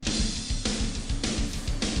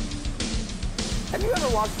Have you ever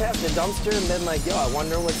walked past a dumpster and been like, yo, I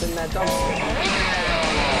wonder what's in that dumpster?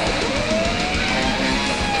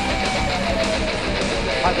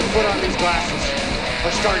 Either put on these glasses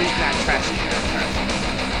or start eating that trash can.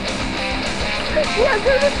 Yeah,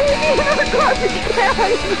 there's a baby in the garbage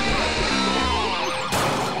can.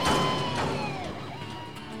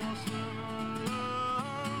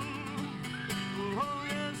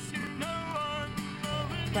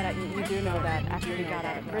 But you do know that after he got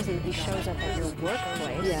out of prison, he shows up at your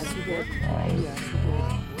workplace. Yes, he did. Yes, he did.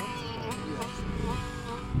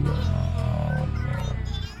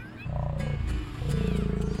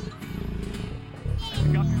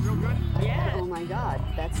 Yeah. Oh my God,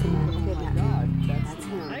 that's the man who kidnapped me. That's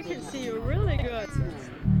him. I can see you really good.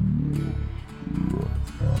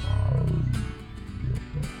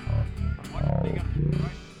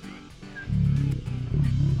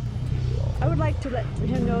 I would like to let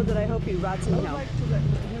him know that I hope he rots in hell.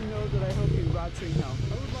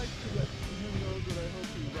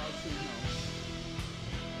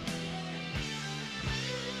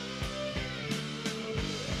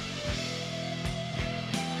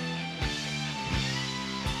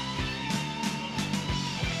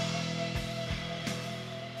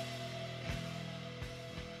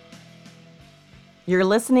 You're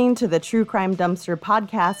listening to the True Crime Dumpster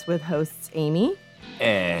podcast with hosts Amy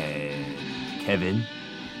and Kevin.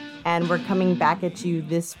 And we're coming back at you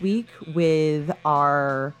this week with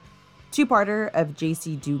our two-parter of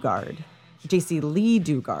J.C. Lee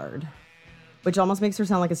Dugard, which almost makes her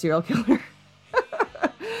sound like a serial killer.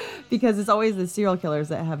 Because it's always the serial killers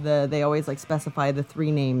that have they always like specify the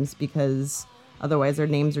three names because otherwise their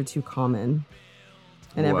names are too common.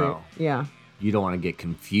 And Wow. Yeah. You don't want to get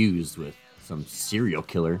confused with some serial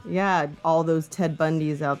killer. Yeah, all those Ted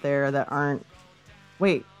Bundys out there that aren't...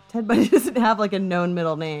 Wait, Ted Bundy doesn't have like a known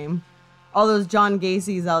middle name. All those John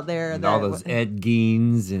Gacy's out there. And all those Ed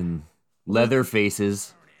Geins and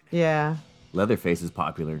Leatherfaces. Yeah. Leatherface is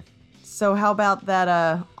popular. So how about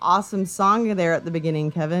that awesome song there at the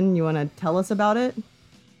beginning, Kevin? You want to tell us about it?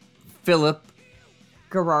 Philip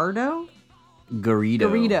Garrido.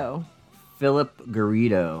 Philip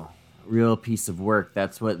Garrido. Real piece of work.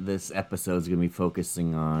 That's what this episode is going to be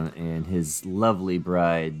focusing on. And his lovely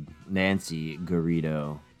bride, Nancy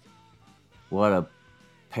Garrido. What a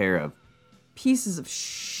pair of pieces of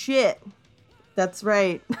shit. That's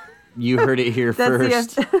right. You heard it here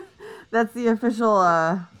first. That's the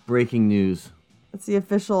official... breaking news. That's the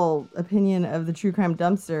official opinion of the True Crime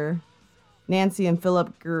Dumpster. Nancy and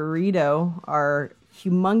Philip Garrido are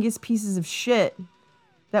humongous pieces of shit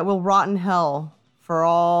that will rot in hell for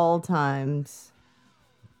all times.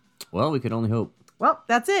 Well, we could only hope. Well,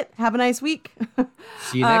 that's it. Have a nice week.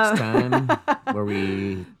 See you next time where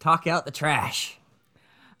we talk out the trash.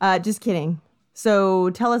 Just kidding.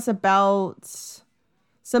 So tell us about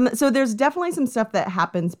so there's definitely some stuff that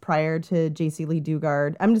happens prior to J.C. Lee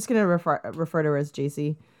Dugard. I'm just going to refer to her as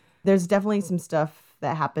J.C. There's definitely some stuff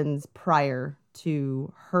that happens prior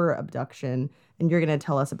to her abduction, and you're going to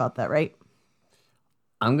tell us about that, right?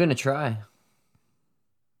 I'm going to try.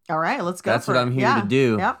 All right, let's go. That's what I'm here to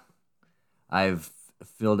do. Yep. I've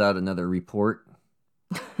filled out another report.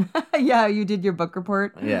 Yeah, you did your book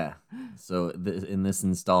report. Yeah. So in this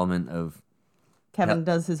installment of Kevin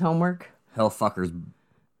does his homework. Hellfucker's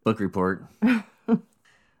book report. Philip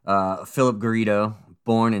Garrido,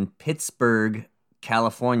 born in Pittsburgh,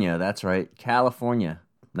 California. That's right, California,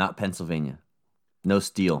 not Pennsylvania. No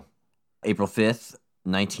steel. April 5th,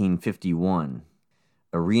 1951.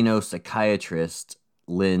 A Reno psychiatrist,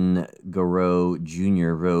 Lynn Garreau Jr.,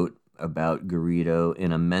 wrote about Garrido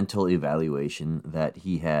in a mental evaluation that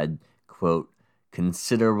he had, quote,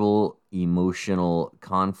 considerable emotional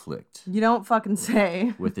conflict. You don't fucking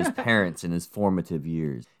say. With his parents in his formative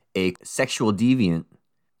years. A sexual deviant,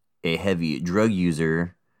 a heavy drug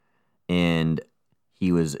user, and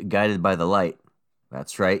he was guided by the light.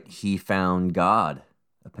 That's right, he found God,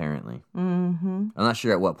 apparently. Mm-hmm. I'm not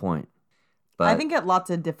sure at what point. But I think at lots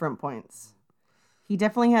of different points. He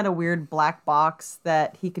definitely had a weird black box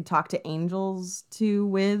that he could talk to angels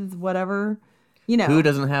with, whatever. You know. Who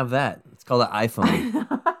doesn't have that? It's called an iPhone.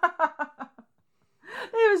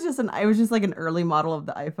 It was just like an early model of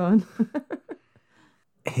the iPhone.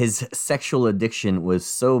 His sexual addiction was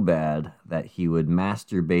so bad that he would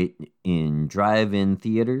masturbate in drive-in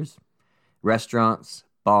theaters, restaurants,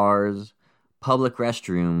 bars, public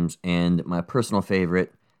restrooms, and my personal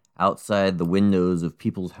favorite, outside the windows of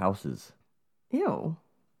people's houses. Ew.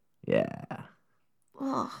 Yeah.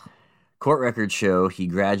 Ugh. Court records show he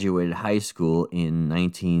graduated high school in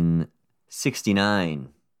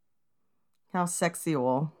 1969. How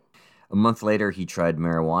sexual. A month later, he tried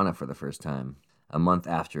marijuana for the first time. A month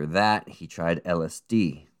after that, he tried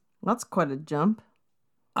LSD. That's quite a jump.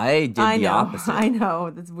 I did the opposite. I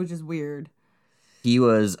know, which is weird. He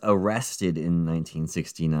was arrested in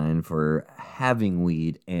 1969 for having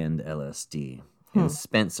weed and LSD and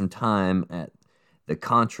spent some time at the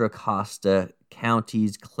Contra Costa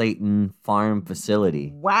County's Clayton Farm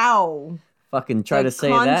facility. Wow. Fucking try to say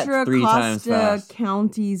that three times fast.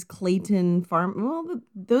 County's Clayton Farm. Well,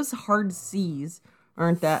 those hard C's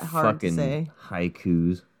aren't that hard Fucking to say.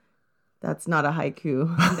 haikus. That's not a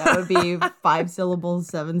haiku. That would be 5 syllables,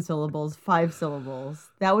 7 syllables, 5 syllables.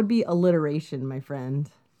 That would be alliteration, my friend.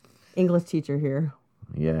 English teacher here.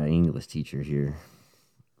 Yeah, English teacher here.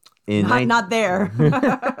 Not there.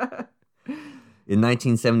 In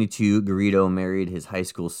 1972, Garrido married his high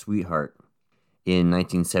school sweetheart. In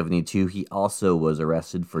 1972, he also was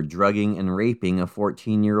arrested for drugging and raping a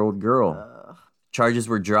 14-year-old girl. Charges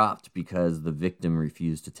were dropped because the victim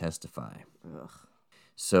refused to testify.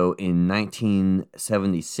 So in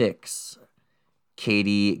 1976,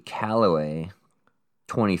 Katie Calloway,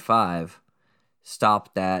 25,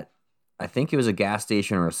 stopped at, I think it was a gas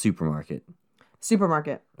station or a supermarket.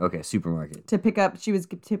 Supermarket. Okay, supermarket. She was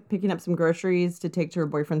picking up some groceries to take to her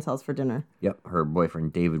boyfriend's house for dinner. Yep, her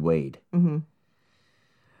boyfriend, David Wade. Mm-hmm.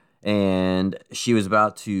 And she was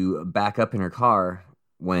about to back up in her car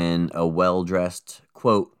when a well-dressed,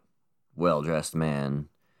 quote, well-dressed man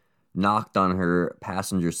knocked on her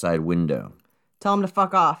passenger side window. Tell him to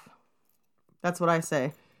fuck off. That's what I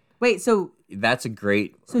say. Wait, so... That's a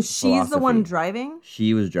great So she's philosophy. the one driving?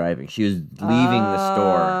 She was driving. She was leaving the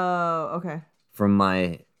store. Oh, okay. From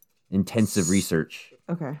my intensive research.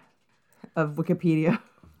 Okay. Of Wikipedia.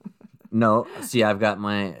 No, see, I've got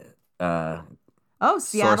my Seattle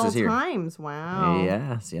sources here. Times. Wow.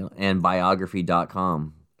 Yeah, Seattle. And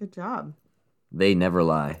biography.com. Good job. They never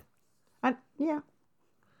lie. Yeah.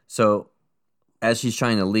 So, as she's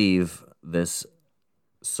trying to leave, this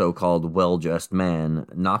so-called well-dressed man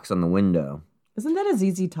knocks on the window. Isn't that a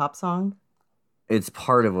ZZ Top song? It's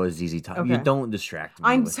part of a ZZ Top. Okay. You don't distract me.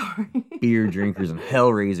 I'm with sorry. beer drinkers and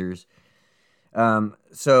hellraisers.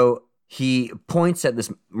 So he points at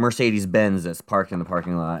this Mercedes-Benz that's parked in the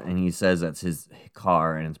parking lot, and he says that's his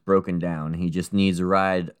car and it's broken down. He just needs a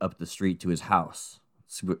ride up the street to his house.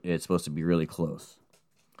 It's supposed to be really close.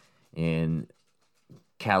 And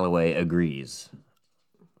Calloway agrees,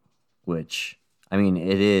 which, I mean,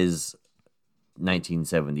 it is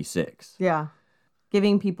 1976. Yeah.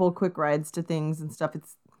 Giving people quick rides to things and stuff.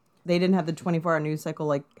 They didn't have the 24-hour news cycle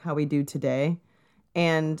like how we do today.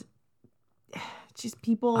 And just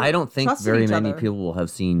people I don't think trusted very each many other. people will have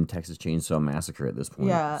seen Texas Chainsaw Massacre at this point.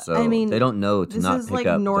 Yeah, So I mean, they don't know to this not is pick like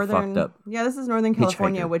up northern, the fucked up. Yeah, this is Northern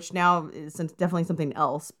California, hitchhiker. which now is definitely something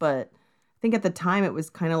else. But I think at the time it was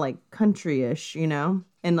kind of like country-ish, you know?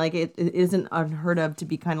 And like it isn't unheard of to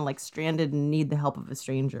be kind of like stranded and need the help of a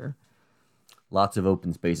stranger. Lots of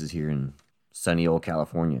open spaces here in sunny old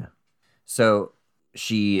California. So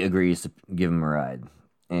she agrees to give him a ride.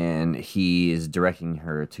 And he is directing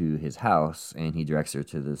her to his house, and he directs her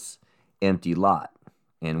to this empty lot.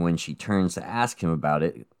 And when she turns to ask him about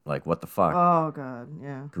it, like, what the fuck? Oh, God,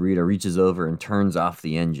 yeah. Garrido reaches over and turns off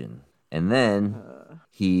the engine. And then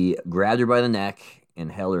he grabbed her by the neck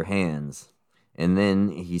and held her hands. And then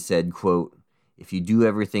he said, quote, "If you do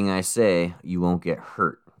everything I say, you won't get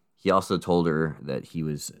hurt." He also told her that he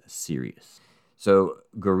was serious. So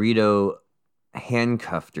Garrido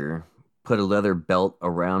handcuffed her, put a leather belt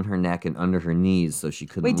around her neck and under her knees so she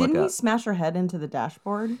couldn't Wait, look didn't up. he smash her head into the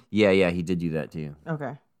dashboard? Yeah, he did do that too.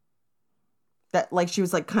 Okay. That, like, she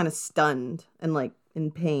was, like, kind of stunned and, like,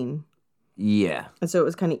 in pain. Yeah. And so it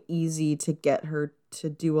was kind of easy to get her to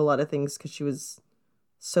do a lot of things because she was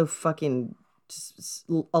so fucking just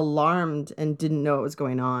alarmed and didn't know what was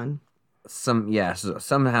going on. So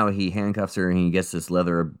somehow he handcuffs her and he gets this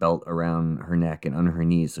leather belt around her neck and under her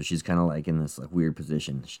knees, so she's kind of like in this like weird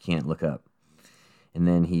position. She can't look up. And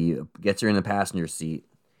then he gets her in the passenger seat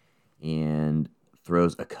and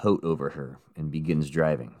throws a coat over her and begins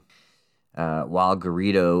driving. While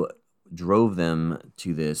Garrido drove them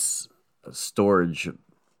to this storage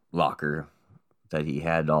locker that he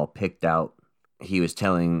had all picked out, he was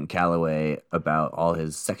telling Calloway about all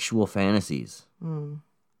his sexual fantasies.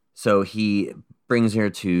 So he brings her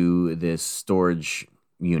to this storage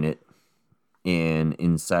unit, and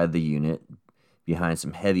inside the unit, behind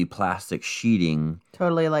some heavy plastic sheeting,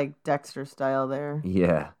 Totally like Dexter style there.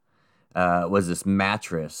 was this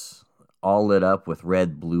mattress all lit up with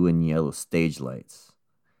red, blue, and yellow stage lights,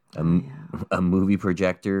 a movie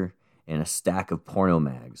projector, and a stack of porno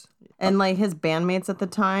mags. And like his bandmates at the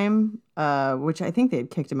time, which I think they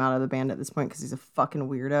had kicked him out of the band at this point because he's a fucking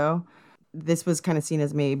weirdo. this was kind of seen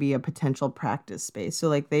as maybe a potential practice space. So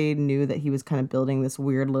like they knew that he was kind of building this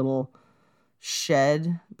weird little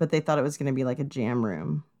shed, but they thought it was going to be like a jam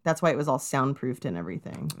room. That's why it was all soundproofed and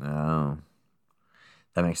everything. Oh,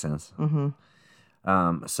 that makes sense.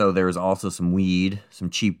 Mm-hmm. So there was also some weed, some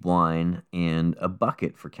cheap wine, and a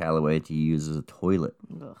bucket for Calloway to use as a toilet.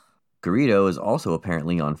 Ugh. Garrido is also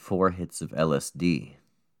apparently on 4 hits of LSD,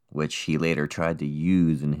 which he later tried to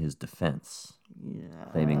use in his defense,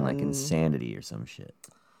 claiming like insanity or some shit.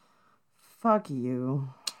 Fuck you.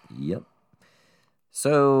 Yep.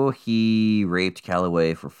 So he raped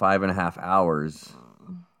Calloway for 5.5 hours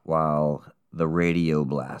while the radio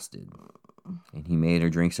blasted, and he made her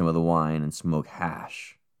drink some of the wine and smoke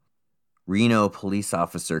hash. Reno police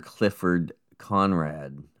officer Clifford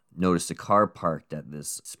Conrad noticed a car parked at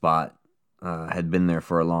this spot had been there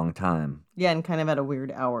for a long time. Yeah, and kind of at a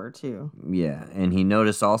weird hour, too. Yeah, and he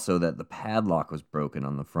noticed also that the padlock was broken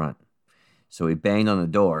on the front. So he banged on the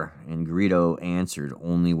door, and Garrido answered,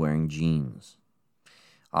 only wearing jeans.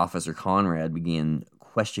 Officer Conrad began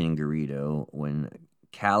questioning Garrido when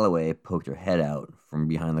Calloway poked her head out from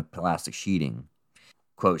behind the plastic sheeting.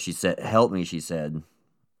 Quote, she said, "Help me," she said.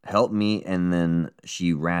 "Help me," and then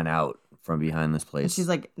she ran out from behind this place. And she's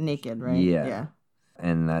like naked, right? Yeah.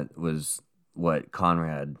 And that was what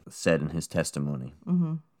Conrad said in his testimony.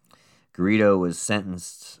 Mm-hmm. Garrido was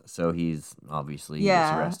sentenced, so he's obviously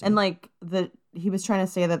arrested. And like he was trying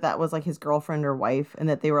to say that was like his girlfriend or wife, and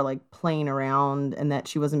that they were like playing around, and that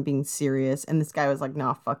she wasn't being serious. And this guy was like,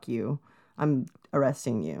 "Nah, fuck you, I'm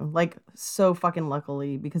arresting you." Like, so fucking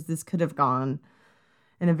luckily, because this could have gone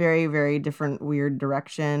in a very, very different, weird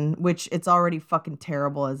direction, which it's already fucking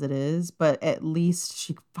terrible as it is, but at least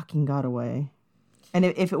she fucking got away. And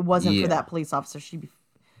if it wasn't for that police officer, she'd be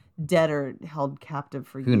dead or held captive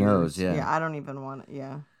for years. Who knows, yeah. Yeah, I don't even want it,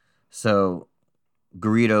 yeah. So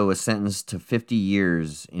Garrido was sentenced to 50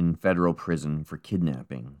 years in federal prison for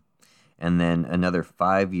kidnapping, and then another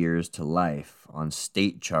 5 years to life on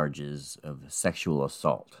state charges of sexual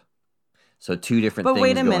assault. So 2 different things. But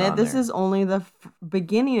wait a going minute, on this there. is only the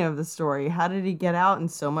beginning of the story. How did he get out in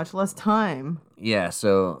so much less time? Yeah,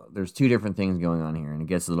 so there's 2 different things going on here, and it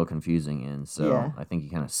gets a little confusing, and so Yeah. I think he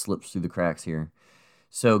kind of slips through the cracks here.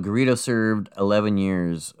 So Garrido served 11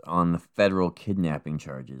 years on the federal kidnapping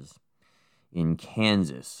charges in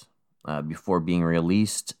Kansas before being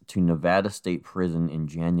released to Nevada State Prison in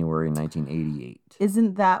January 1988.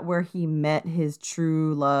 Isn't that where he met his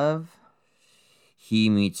true love? He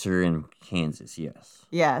meets her in Kansas, yes.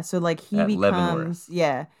 Yeah, so like he At becomes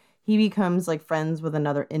Leavenworth. he becomes like friends with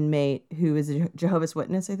another inmate who is a Jehovah's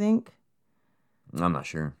Witness, I think. I'm not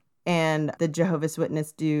sure. And the Jehovah's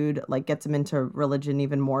Witness dude like gets him into religion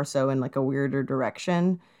even more so in like a weirder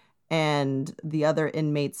direction. And the other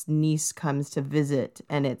inmate's niece comes to visit,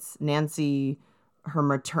 and it's Nancy, her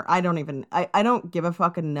maternal. I don't give a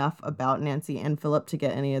fuck enough about Nancy and Philip to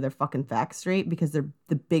get any of their fucking facts straight, because they're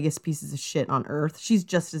the biggest pieces of shit on earth. She's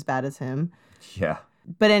just as bad as him. Yeah.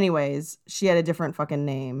 But anyways, she had a different fucking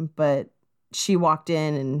name, but she walked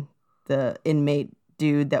in, and the inmate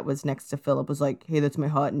dude that was next to Philip was like, "Hey, that's my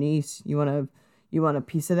hot niece. You want a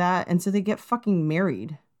piece of that?" And so they get fucking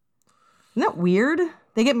married. Isn't that weird?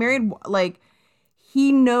 They get married, like,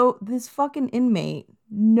 this fucking inmate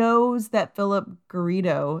knows that Philip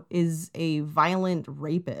Garrido is a violent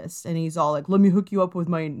rapist, and he's all like, "Let me hook you up with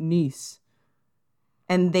my niece."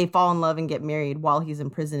 And they fall in love and get married while he's in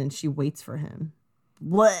prison, and she waits for him.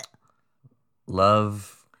 What?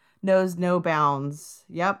 Love. Knows no bounds.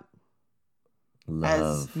 Yep.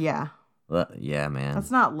 Love. Yeah. Yeah, man.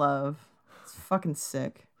 That's not love. It's fucking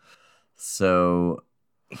sick. So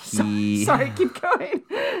he... Sorry, keep going.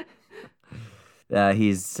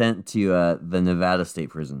 He's sent to the Nevada State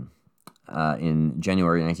Prison in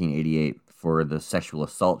January 1988 for the sexual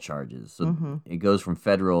assault charges. So it goes from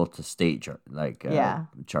federal to state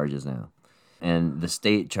charges now. And the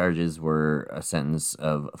state charges were a sentence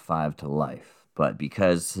of 5 to life. But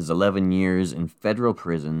because his 11 years in federal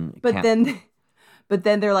prison... But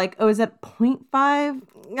then they're like, "Oh, is that 0.5?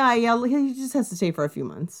 Yeah, he just has to stay for a few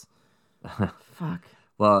months." Fuck.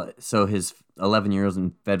 Well, so his 11 years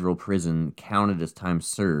in federal prison counted as time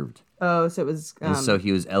served. Oh, so it was... and so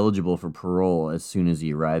he was eligible for parole as soon as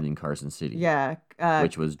he arrived in Carson City. Yeah.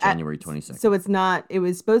 Which was January 22nd. So it's not... It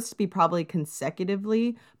was supposed to be probably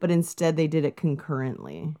consecutively, but instead they did it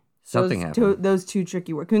concurrently. Something happened. Those 2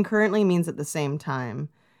 tricky words. Concurrently means at the same time.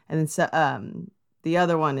 And then the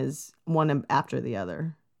other one is one after the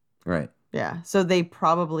other. Right. Yeah. So they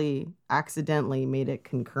probably accidentally made it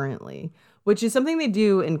concurrently, which is something they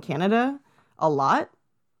do in Canada a lot.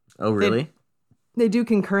 Oh, really? They do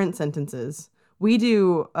concurrent sentences We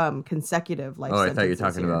do consecutive life Oh, I sentences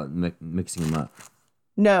thought you were talking here. about mixing them up.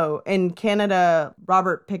 No, in Canada,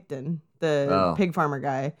 Robert Picton, the Oh. pig farmer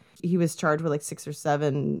guy, he was charged with like 6 or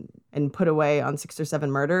 7 and put away on 6 or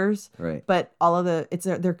 7 murders. Right. But all of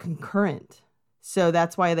they're concurrent. So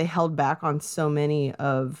that's why they held back on so many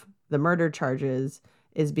of the murder charges,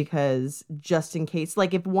 is because just in case,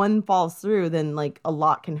 like if one falls through, then like a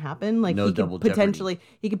lot can happen. Like No he double could jeopardy.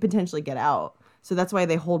 potentially get out. So that's why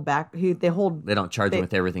they hold back. They don't charge him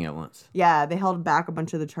with everything at once. Yeah, they held back a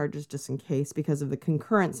bunch of the charges just in case because of the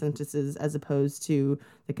concurrent sentences as opposed to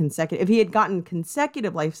the consecutive. If he had gotten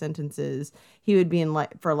consecutive life sentences, he would be in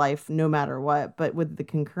for life no matter what. But with the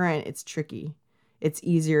concurrent, it's tricky. It's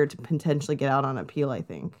easier to potentially get out on appeal, I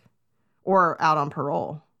think, or out on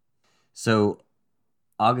parole. So,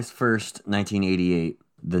 August 1st, 1988,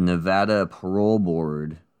 the Nevada Parole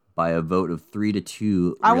Board, by a vote of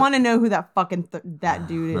 3-2... I want to know who that fucking that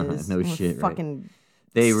dude is. No I'm gonna shit, right? Fucking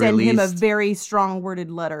They send him a released... very strong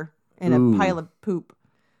worded letter in Ooh. a pile of poop,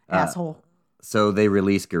 asshole. So, they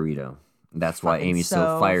released Garrido. That's why Fucking Amy's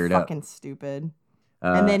so fired up. Fucking stupid.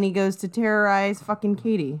 And then he goes to terrorize fucking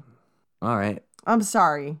Katie. All right. I'm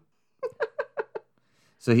sorry.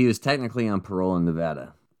 So, he was technically on parole in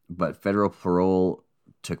Nevada, but federal parole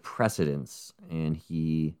took precedence, and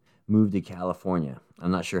he moved to California.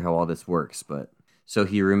 I'm not sure how all this works, but... So,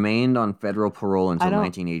 he remained on federal parole until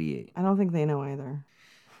 1988. I don't think they know either.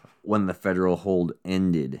 When the federal hold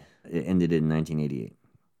ended. It ended in 1988.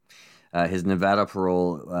 His Nevada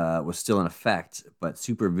parole was still in effect, but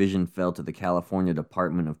supervision fell to the California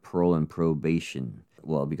Department of Parole and Probation.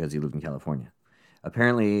 Well, because he lived in California.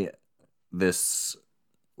 Apparently, this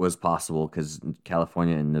was possible because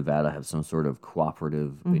California and Nevada have some sort of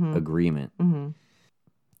cooperative agreement. Mm-hmm.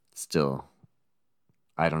 Still,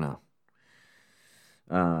 I don't know.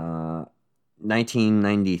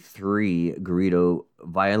 1993, Garrido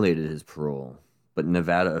violated his parole, but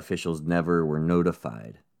Nevada officials never were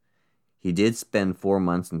notified. He did spend 4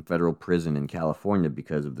 months in federal prison in California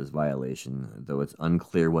because of this violation, though it's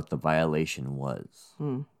unclear what the violation was.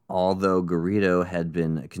 Although Garrido had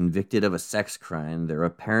been convicted of a sex crime, there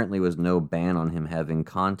apparently was no ban on him having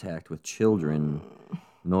contact with children,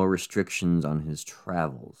 nor restrictions on his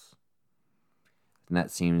travels. And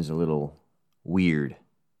that seems a little weird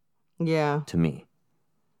Yeah. to me.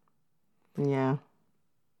 Yeah.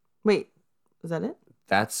 Wait, is that it?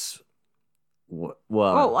 That's well.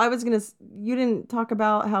 Oh, I was gonna. You didn't talk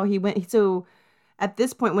about how he went. So, at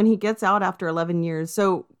this point, when he gets out after 11 years,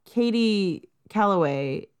 so Katie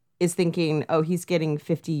Calloway is thinking, oh, he's getting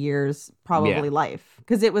 50 years, probably life,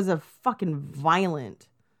 because it was a fucking violent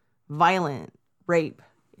rape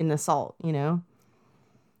and assault, you know.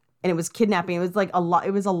 And it was kidnapping. It was like a lot.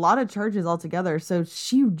 It was a lot of charges altogether. So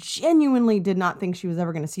she genuinely did not think she was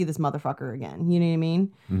ever going to see this motherfucker again. You know what I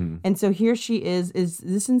mean? Mm-hmm. And so here she is. Is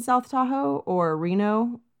this in South Tahoe or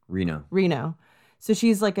Reno? Reno. So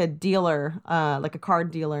she's like a dealer, like a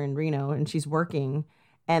card dealer in Reno, and she's working.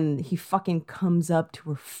 And he fucking comes up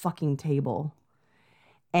to her fucking table,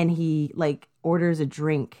 and he like orders a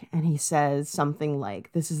drink, and he says something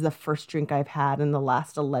like, "This is the first drink I've had in the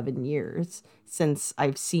last 11 years since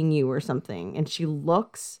I've seen you," or something. And she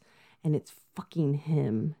looks, and it's fucking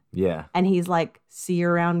him. Yeah. And he's like, "See you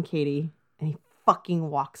around, Katie." And he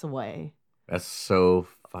fucking walks away. That's so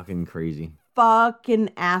fucking crazy.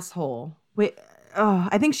 Fucking asshole. Wait,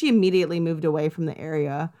 I think she immediately moved away from the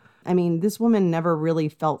area. I mean, this woman never really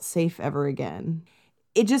felt safe ever again.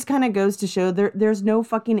 It just kind of goes to show there's no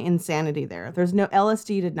fucking insanity there. There's no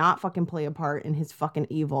LSD did not fucking play a part in his fucking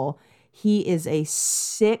evil. He is a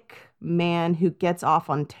sick man who gets off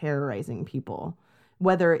on terrorizing people,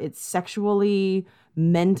 whether it's sexually,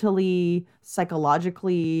 mentally,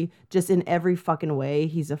 psychologically, just in every fucking way.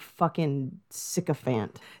 He's a fucking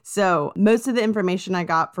sycophant. So most of the information I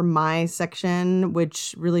got from my section,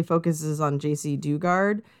 which really focuses on Jaycee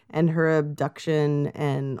Dugard and her abduction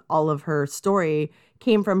and all of her story,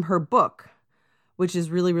 came from her book, which is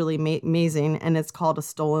really, really amazing. And it's called A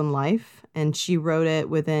Stolen Life. And she wrote it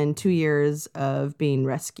within 2 years of being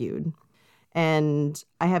rescued. And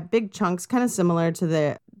I have big chunks, kind of similar to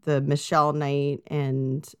the Michelle Knight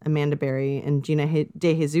and Amanda Berry and Gina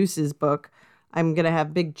De Jesus's book. I'm going to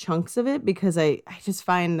have big chunks of it because I just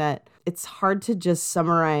find that it's hard to just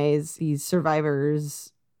summarize these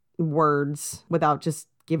survivors' words without just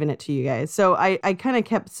giving it to you guys. So I kind of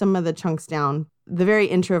kept some of the chunks down. The very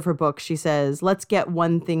intro of her book, she says, "Let's get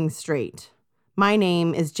one thing straight. My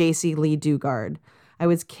name is Jaycee Lee Dugard. I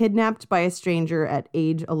was kidnapped by a stranger at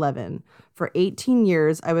age 11. For 18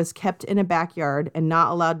 years, I was kept in a backyard and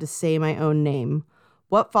not allowed to say my own name.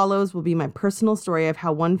 What follows will be my personal story of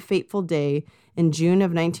how one fateful day in June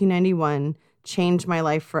of 1991 changed my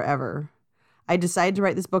life forever. I decided to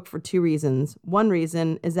write this book for 2 reasons. One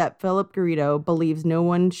reason is that Philip Garrido believes no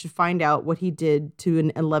one should find out what he did to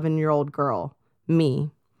an 11-year-old girl,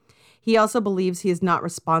 me. He also believes he is not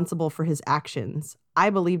responsible for his actions. I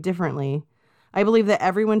believe differently. I believe that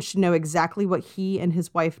everyone should know exactly what he and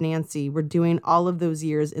his wife Nancy were doing all of those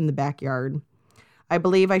years in the backyard. I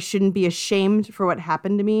believe I shouldn't be ashamed for what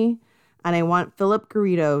happened to me, and I want Philip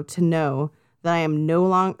Garrido to know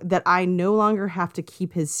that I no longer have to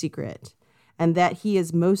keep his secret, and that he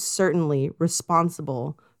is most certainly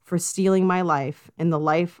responsible for stealing my life and the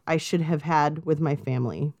life I should have had with my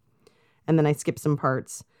family. And then I skip some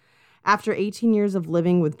parts. After 18 years of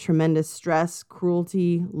living with tremendous stress,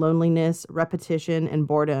 cruelty, loneliness, repetition, and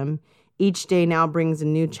boredom, each day now brings a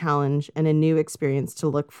new challenge and a new experience to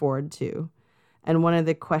look forward to. And one of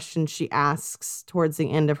the questions she asks towards the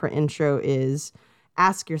end of her intro is,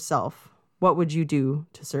 ask yourself, what would you do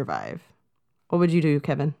to survive? What would you do,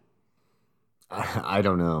 Kevin? I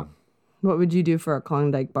don't know. What would you do for a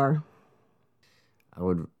Klondike bar? I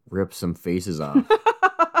would rip some faces off.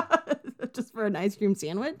 Just for an ice cream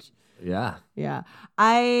sandwich? Yeah. Yeah.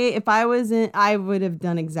 I would have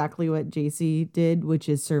done exactly what JC did, which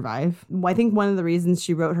is survive. I think one of the reasons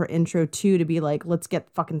she wrote her intro too, to be like, let's get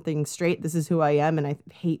fucking things straight. This is who I am. And I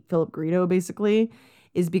hate Philip Garrido basically,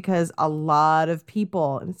 is because a lot of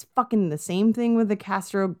people, and it's fucking the same thing with the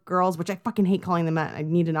Castro girls, which I fucking hate calling them that. I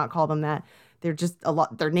need to not call them that. They're just a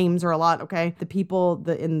lot. Their names are a lot. Okay. The people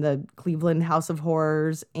in the Cleveland House of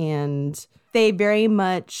Horrors, and they very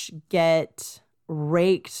much get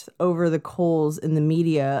raked over the coals in the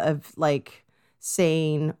media of like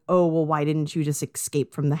saying, oh, well, why didn't you just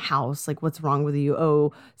escape from the house? Like, what's wrong with you?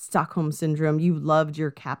 Oh, Stockholm syndrome. You loved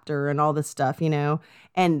your captor and all this stuff, you know?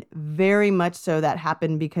 And very much so that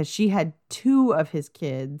happened because she had 2 of his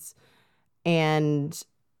kids, and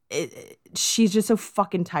she's just so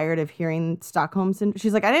fucking tired of hearing Stockholm syndrome.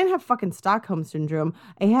 She's like, I didn't have fucking Stockholm syndrome.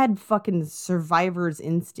 I had fucking survivor's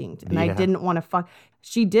instinct, and I didn't want to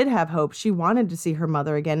She did have hope. She wanted to see her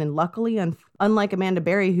mother again. And luckily, unlike Amanda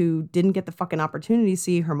Berry, who didn't get the fucking opportunity to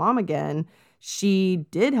see her mom again, she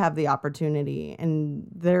did have the opportunity. And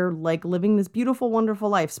they're like living this beautiful, wonderful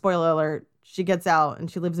life. Spoiler alert. She gets out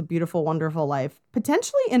and she lives a beautiful, wonderful life,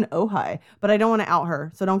 potentially in Ojai, but I don't want to out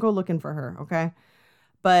her. So don't go looking for her. Okay.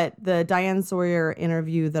 But the Diane Sawyer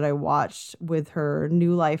interview that I watched with her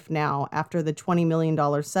new life now, after the $20 million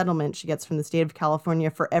settlement she gets from the state of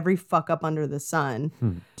California for every fuck up under the sun,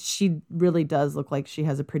 she really does look like she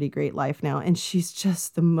has a pretty great life now. And she's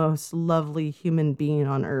just the most lovely human being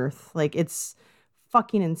on earth. Like, it's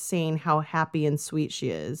fucking insane how happy and sweet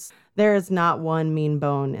she is. There is not one mean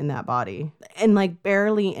bone in that body. And like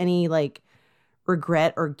barely any like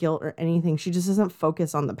regret or guilt or anything. She just doesn't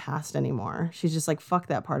focus on the past anymore. She's just like, fuck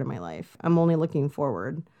that part of my life. I'm only looking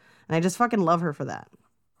forward. And I just fucking love her for that.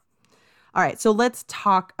 All right, so let's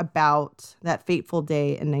talk about that fateful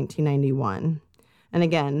day in 1991. And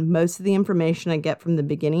again, most of the information I get from the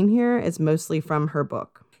beginning here is mostly from her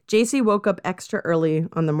book. JC woke up extra early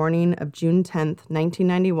on the morning of June 10th,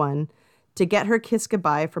 1991, to get her kiss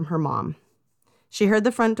goodbye from her mom. She heard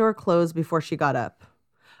the front door close before she got up.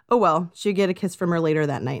 Oh well, she'd get a kiss from her later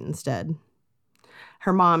that night instead.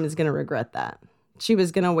 Her mom is going to regret that. She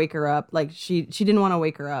was going to wake her up. Like, she didn't want to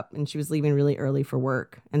wake her up, and she was leaving really early for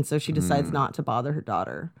work. And so she decides not to bother her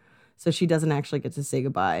daughter. So she doesn't actually get to say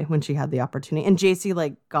goodbye when she had the opportunity. And JC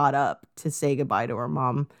like got up to say goodbye to her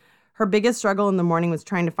mom. Her biggest struggle in the morning was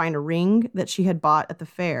trying to find a ring that she had bought at the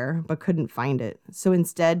fair, but couldn't find it. So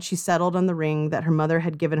instead, she settled on the ring that her mother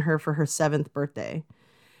had given her for her 7th birthday.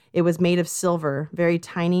 It was made of silver, very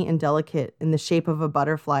tiny and delicate, in the shape of a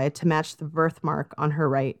butterfly to match the birthmark on her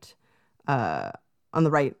right,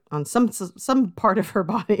 on some part of her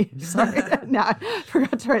body. Sorry, now I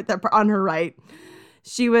forgot to write that part, on her right.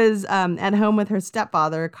 She was at home with her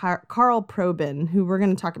stepfather, Carl Probin, who we're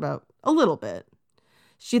going to talk about a little bit.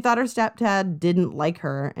 She thought her stepdad didn't like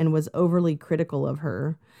her and was overly critical of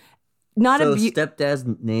her. Stepdad's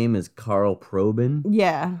name is Carl Probin?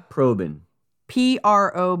 Yeah. Probin.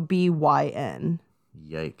 Probyn.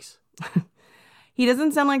 Yikes. He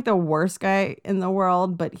doesn't sound like the worst guy in the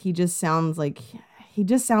world, but he just sounds like he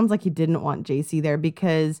didn't want JC there,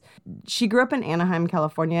 because she grew up in Anaheim,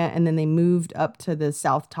 California, and then they moved up to the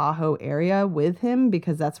South Tahoe area with him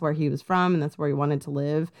because that's where he was from and that's where he wanted to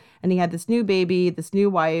live. And he had this new baby, this new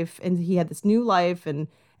wife, and he had this new life, and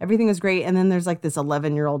everything was great. And then there's like this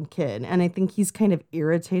 11-year-old kid. And I think he's kind of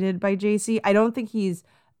irritated by JC. I don't think he's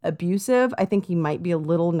abusive. I think he might be a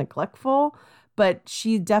little neglectful, But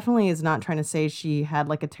she definitely is not trying to say she had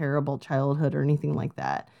like a terrible childhood or anything like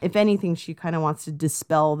that. If anything, she kind of wants to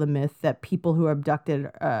dispel the myth that people who are abducted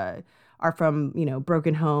are from,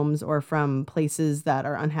 broken homes or from places that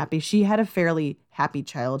are unhappy. She had a fairly happy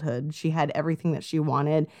childhood. She had everything that she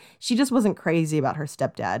wanted. She just wasn't crazy about her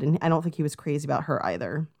stepdad, and I don't think he was crazy about her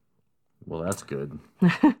either. Well, that's good.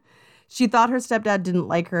 She thought her stepdad didn't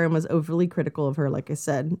like her and was overly critical of her, like I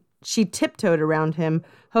said. She tiptoed around him,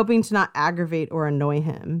 hoping to not aggravate or annoy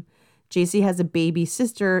him. JC has a baby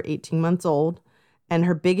sister, 18 months old, and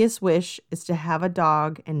her biggest wish is to have a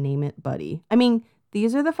dog and name it Buddy. I mean,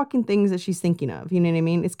 these are the fucking things that she's thinking of. You know what I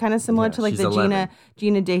mean? It's kind of similar to like the 11.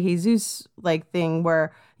 Gina De Jesus like thing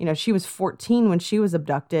where, she was 14 when she was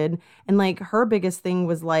abducted. And like her biggest thing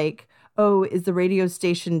was like, oh, is the radio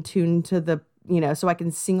station tuned to the, so I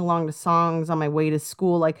can sing along to songs on my way to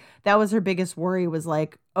school. Like that was her biggest worry, was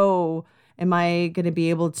like, oh, am I going to be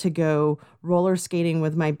able to go roller skating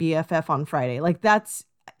with my BFF on Friday? Like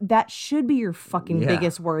that should be your fucking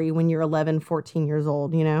biggest worry when you're 11, 14 years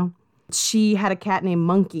old, She had a cat named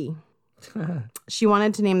Monkey. She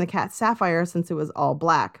wanted to name the cat Sapphire since it was all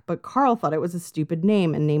black, but Carl thought it was a stupid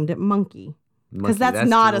name and named it Monkey. Because that's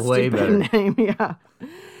not a stupid name. Yeah.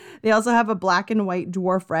 They also have a black and white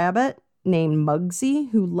dwarf rabbit named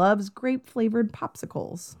Muggsy who loves grape-flavored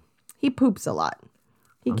popsicles. He poops a lot.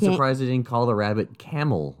 I'm surprised they didn't call the rabbit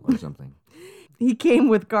Camel or something. He came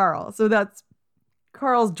with Carl. So that's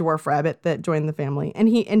Carl's dwarf rabbit that joined the family.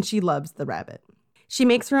 And she loves the rabbit. She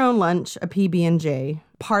makes her own lunch, a PB&J.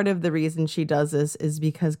 Part of the reason she does this is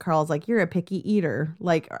because Carl's like, you're a picky eater.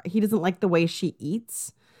 Like, he doesn't like the way she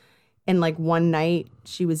eats. And like one night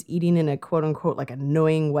she was eating in a quote unquote like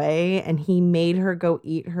annoying way, and he made her go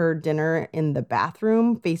eat her dinner in the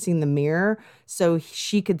bathroom facing the mirror so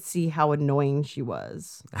she could see how annoying she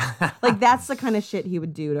was. Like that's the kind of shit he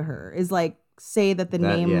would do to her, is like say that the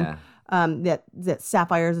name that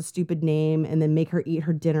Sapphire is a stupid name and then make her eat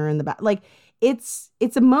her dinner in the bath. Like it's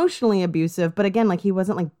emotionally abusive, but again, like he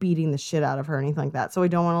wasn't like beating the shit out of her or anything like that. So I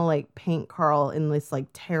don't want to like paint Carl in this like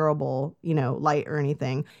terrible, light or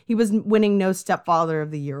anything. He was winning no stepfather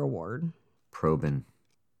of the year award. Probin.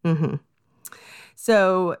 Mm-hmm.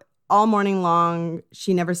 So all morning long,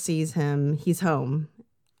 she never sees him. He's home.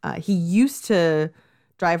 He used to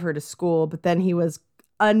drive her to school, but then he was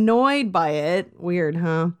annoyed by it. Weird,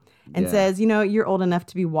 huh? And says, you're old enough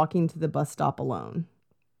to be walking to the bus stop alone.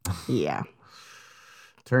 Yeah.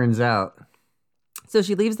 Turns out. So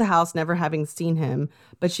she leaves the house never having seen him,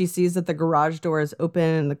 but she sees that the garage door is open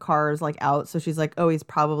and the car is like out. So she's like, oh, he's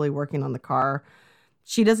probably working on the car.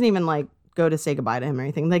 She doesn't even like go to say goodbye to him or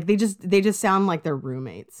anything. Like they just sound like they're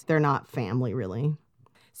roommates. They're not family really.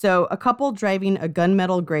 So a couple driving a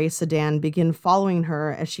gunmetal gray sedan begin following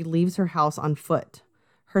her as she leaves her house on foot.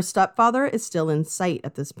 Her stepfather is still in sight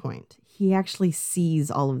at this point. He actually sees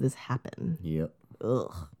all of this happen. Yep.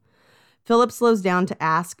 Ugh. Philip slows down to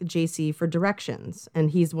ask JC for directions,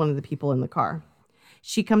 and he's one of the people in the car.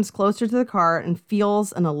 She comes closer to the car and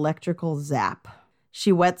feels an electrical zap.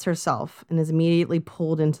 She wets herself and is immediately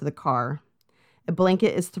pulled into the car. A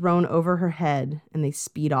blanket is thrown over her head, and they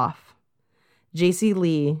speed off. JC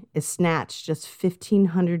Lee is snatched just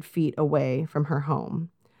 1,500 feet away from her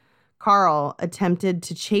home. Carl attempted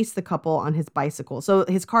to chase the couple on his bicycle. So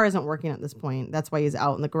his car isn't working at this point. That's why he's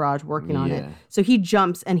out in the garage working on it. So he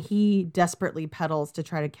jumps and he desperately pedals to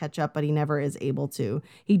try to catch up, but he never is able to.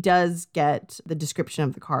 He does get the description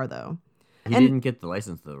of the car, though. He didn't get the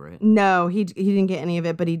license, though, right? No, he didn't get any of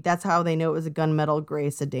it, but that's how they know it was a gunmetal gray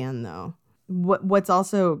sedan, though. What's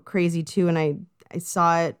also crazy, too, and I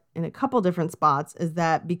saw it in a couple different spots, is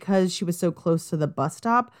that because she was so close to the bus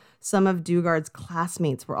stop, some of Dugard's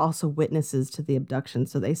classmates were also witnesses to the abduction,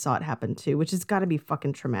 so they saw it happen too, which has got to be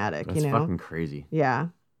fucking traumatic. That's fucking crazy. Yeah.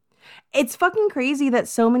 It's fucking crazy that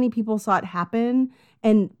so many people saw it happen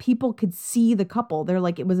and people could see the couple. They're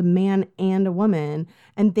like, it was a man and a woman,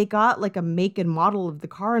 and they got like a make and model of the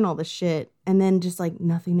car and all the shit, and then just like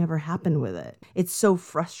nothing ever happened with it. It's so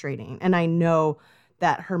frustrating. And I know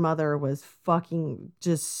that her mother was fucking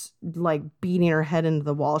just like beating her head into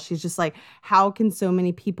the wall. She's just like, how can so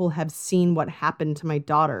many people have seen what happened to my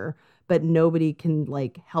daughter, but nobody can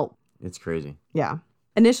like help? It's crazy. Yeah.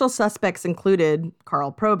 Initial suspects included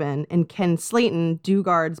Carl Probin and Ken Slayton,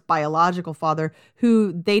 Dugard's biological father,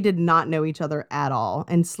 who they did not know each other at all.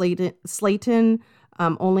 And Slayton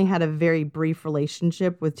only had a very brief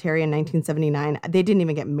relationship with Terry in 1979. They didn't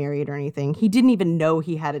even get married or anything. He didn't even know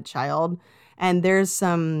he had a child. And there's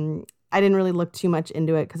some I didn't really look too much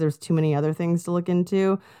into it because there's too many other things to look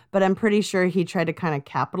into. But I'm pretty sure he tried to kind of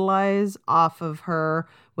capitalize off of her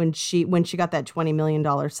when she got that $20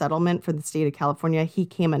 million settlement for the state of California. He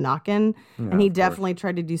came a knocking, and he definitely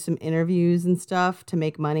tried to do some interviews and stuff to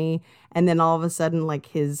make money. And then all of a sudden, like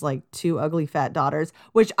his like 2 ugly fat daughters,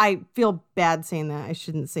 which I feel bad saying that. I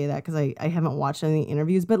shouldn't say that because I haven't watched any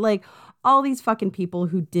interviews. But like all these fucking people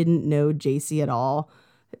who didn't know JC at all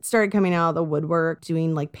started coming out of the woodwork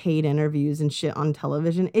doing like paid interviews and shit on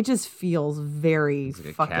television. It just feels very like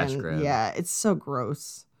a cash fucking grab. Yeah, it's so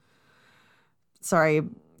gross. Sorry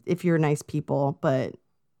if you're nice people, but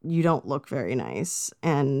you don't look very nice.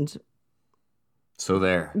 And So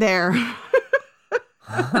there.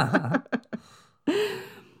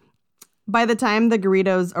 By the time the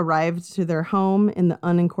Garridos arrived to their home in the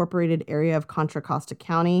unincorporated area of Contra Costa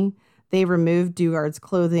County, they removed Dugard's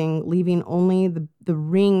clothing, leaving only the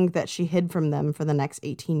ring that she hid from them for the next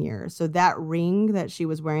 18 years. So that ring that she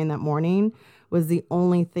was wearing that morning was the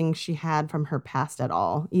only thing she had from her past at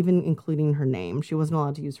all, even including her name. She wasn't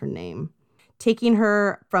allowed to use her name. Taking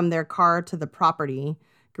her from their car to the property,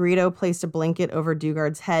 Garrido placed a blanket over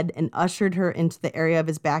Dugard's head and ushered her into the area of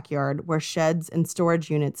his backyard where sheds and storage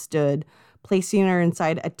units stood, placing her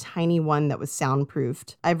inside a tiny one that was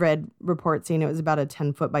soundproofed. I've read reports saying it was about a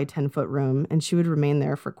 10-foot by 10-foot room, and she would remain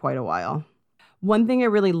there for quite a while. One thing I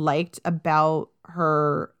really liked about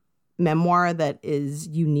her memoir that is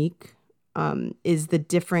unique is the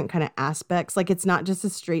different kind of aspects. Like, it's not just a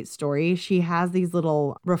straight story. She has these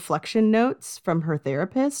little reflection notes from her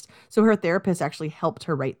therapist. So her therapist actually helped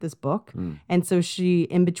her write this book. And so she,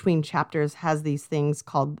 in between chapters, has these things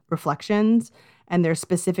called reflections. And they're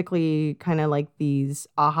specifically kind of like these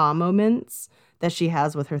aha moments that she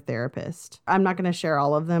has with her therapist. I'm not going to share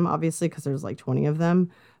all of them, obviously, because there's like 20 of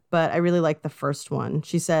them. But I really like the first one.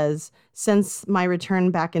 She says, "Since my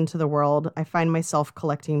return back into the world, I find myself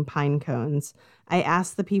collecting pine cones. I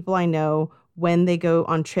ask the people I know when they go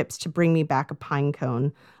on trips to bring me back a pine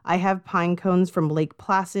cone. I have pine cones from Lake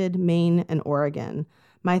Placid, Maine, and Oregon.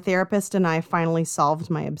 My therapist and I finally solved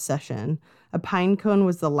my obsession. A pine cone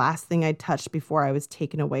was the last thing I touched before I was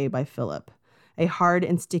taken away by Philip. A hard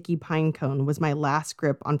and sticky pine cone was my last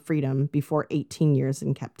grip on freedom before 18 years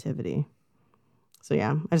in captivity." So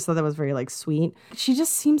yeah, I just thought that was very like sweet. She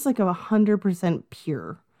just seems like 100%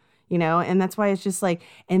 pure, you know? And that's why it's just like,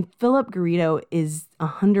 and Philip Garrido is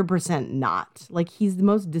 100% not. Like, he's the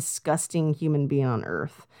most disgusting human being on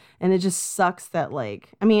earth. And it just sucks that, like,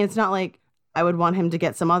 I mean, it's not like I would want him to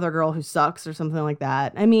get some other girl who sucks or something like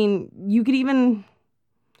that. I mean, you could even,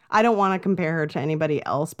 I don't want to compare her to anybody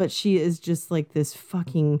else, but she is just like this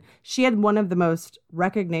fucking, she had one of the most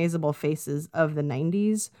recognizable faces of the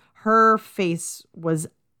 90s. Her face was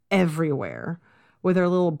everywhere with her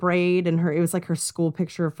little braid and her, it was like her school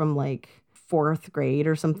picture from like 4th grade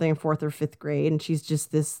or something, 4th or 5th grade. And she's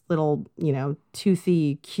just this little, you know,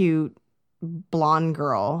 toothy, cute, blonde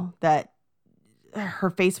girl that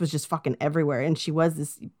her face was just fucking everywhere. And she was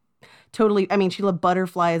this totally, I mean, she loved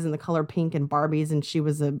butterflies and the color pink and Barbies, and she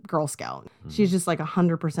was a Girl Scout. She's just like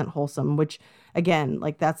 100% wholesome, which again,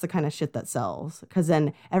 like that's the kind of shit that sells. Because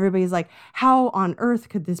then everybody's like, how on earth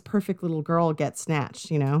could this perfect little girl get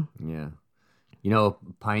snatched, you know? Yeah. You know,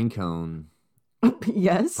 pine cone,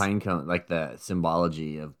 Yes. pine cone, like the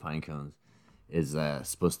symbology of pine cones is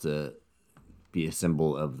supposed to be a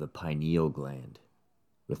symbol of the pineal gland,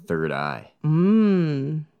 the third eye.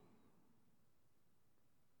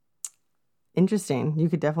 Interesting. You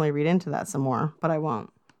could definitely read into that some more, but I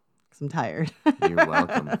won't because I'm tired. You're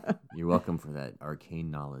welcome. You're welcome for that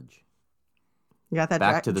arcane knowledge. You got that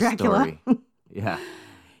Back to the Dracula? story. Yeah.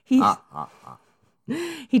 He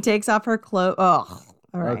takes off her clothes. Oh,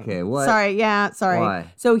 all right. Okay, what? Sorry. Yeah, sorry.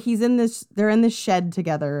 Why? So they're in this shed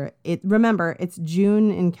together. Remember, it's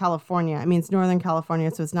June in California. I mean, it's Northern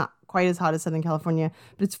California, so it's not quite as hot as Southern California,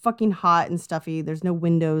 but it's fucking hot and stuffy. There's no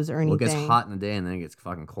windows or anything. Well, it gets hot in the day and then it gets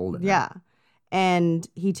fucking cold at night. Yeah. And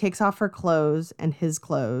he takes off her clothes and his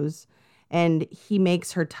clothes, and he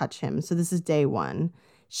makes her touch him. So this is day one.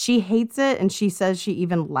 She hates it, and she says she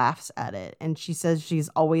even laughs at it. And she says she's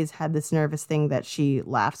always had this nervous thing that she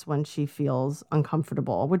laughs when she feels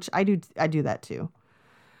uncomfortable, which I do that too.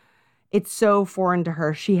 It's so foreign to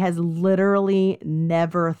her. She has literally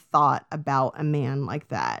never thought about a man like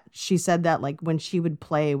that. She said that like when she would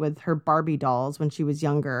play with her Barbie dolls when she was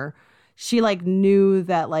younger, she like knew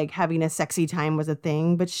that like having a sexy time was a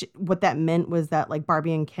thing, but what that meant was that like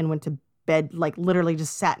Barbie and Ken went to bed, like literally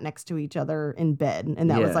just sat next to each other in bed,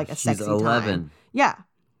 and that was like a sexy 11. time. Yeah,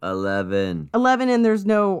 11. 11, and there's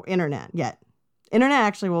no internet yet. Internet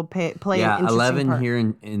actually will play an interesting 11 part.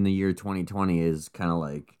 here in the year 2020 is kind of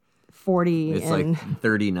like 40 It's and like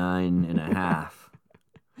 39 and a half.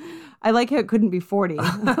 I like how it couldn't be 40,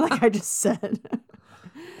 like I just said.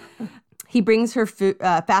 He brings her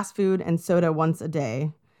fast food and soda once a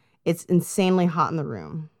day. It's insanely hot in the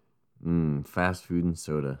room. Fast food and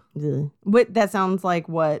soda. Ugh. What that sounds like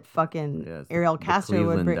what fucking Yeah, it's Ariel the Castro would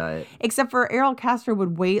Cleveland bring. diet. Except for Ariel Castro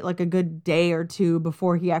would wait like a good day or two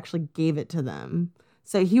before he actually gave it to them.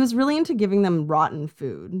 So he was really into giving them rotten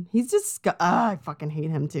food. He's just, I fucking hate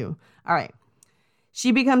him too. All right.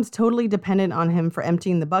 She becomes totally dependent on him for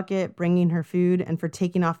emptying the bucket, bringing her food, and for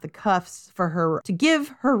taking off the cuffs for her to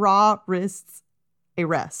give her raw wrists a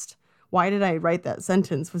rest. Why did I write that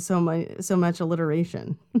sentence with so much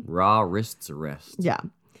alliteration? Raw wrists arrest. Yeah.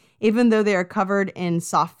 Even though they are covered in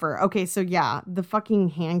soft fur. Okay, so yeah, the fucking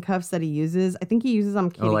handcuffs that he uses, I think he uses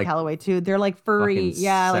on Katie like Calloway too. They're like furry. fucking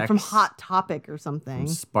Yeah, like from sex. Hot Topic or something.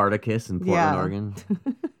 Spartacus in Portland, Yeah. Oregon.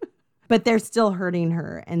 But they're still hurting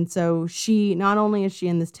her. And so she, not only is she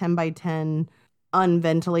in this 10 by 10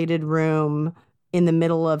 unventilated room in the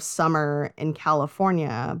middle of summer in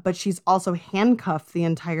California, but she's also handcuffed the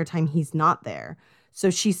entire time he's not there. So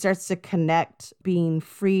she starts to connect being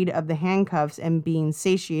freed of the handcuffs and being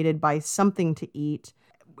satiated by something to eat.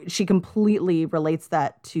 She completely relates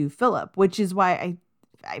that to Philip, which is why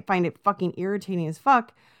I find it fucking irritating as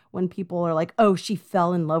fuck when people are like, oh, she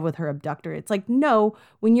fell in love with her abductor. It's like, no,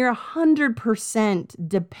 when you're 100%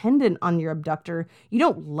 dependent on your abductor, you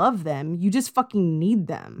don't love them. You just fucking need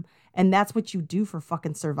them. And that's what you do for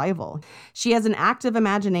fucking survival. She has an active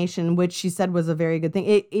imagination, which she said was a very good thing.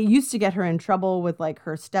 It used to get her in trouble with like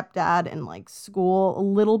her stepdad and like school a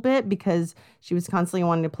little bit because she was constantly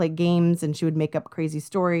wanting to play games and she would make up crazy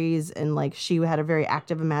stories and like she had a very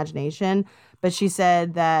active imagination. But she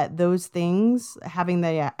said that those things, having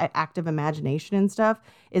the active imagination and stuff,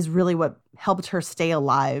 is really what helped her stay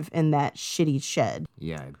alive in that shitty shed.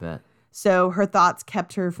 Yeah, I bet. So her thoughts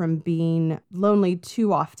kept her from being lonely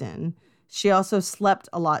too often. She also slept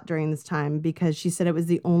a lot during this time because she said it was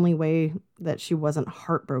the only way that she wasn't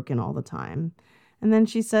heartbroken all the time. And then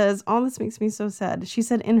she says, oh, this makes me so sad. She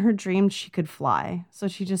said in her dreams she could fly. So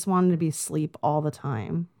she just wanted to be asleep all the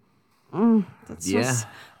time. That's just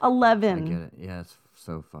 11. I get it. Yeah, it's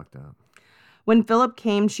so fucked up. When Philip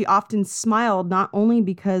came, she often smiled, not only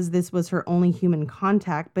because this was her only human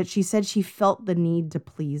contact, but she said she felt the need to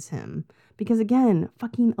please him. Because again,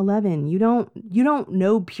 fucking 11, you don't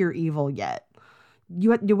know pure evil yet.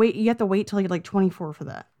 You have to wait till you're like 24 for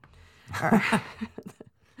that. All right.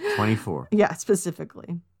 24. Yeah,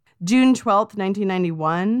 specifically. June 12th,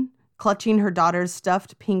 1991, clutching her daughter's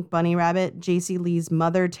stuffed pink bunny rabbit, J.C. Lee's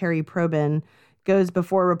mother, Terry Probin, goes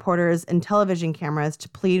before reporters and television cameras to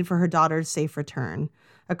plead for her daughter's safe return.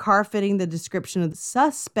 A car fitting the description of the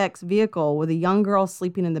suspect's vehicle with a young girl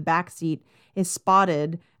sleeping in the back seat is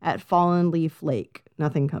spotted at Fallen Leaf Lake.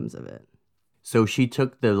 Nothing comes of it. So she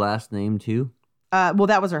took the last name too? Well,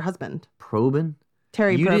 that was her husband, Probin?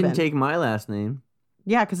 Terry You Probin. didn't take my last name.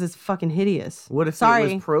 Yeah, because it's fucking hideous. What if it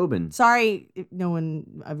Sorry. was Probin? Sorry, if no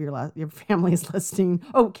one of your family is listening.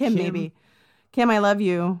 Oh, Kim, maybe. Kim, I love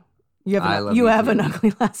you. You have an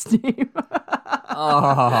ugly last name.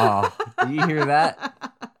 Oh, do you hear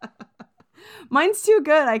that? Mine's too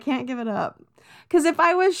good. I can't give it up. Because if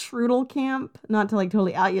I was Schrudelkamp, not to like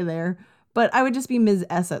totally out you there, but I would just be Ms.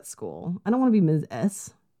 S at school. I don't want to be Ms.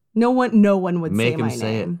 S. No one would Make say my him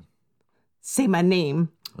say name. Say my name.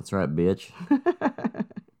 That's right, bitch.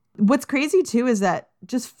 What's crazy too is that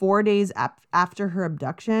just 4 days after her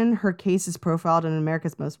abduction, her case is profiled in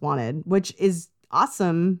America's Most Wanted, which is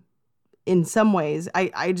awesome in some ways.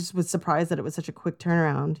 I just was surprised that it was such a quick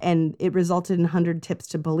turnaround, and it resulted in 100 tips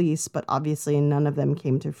to police, but obviously none of them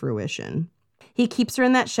came to fruition. He keeps her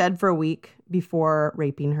in that shed for a week before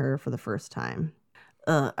raping her for the first time.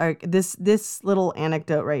 This little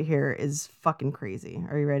anecdote right here is fucking crazy.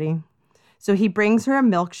 Are you ready? So he brings her a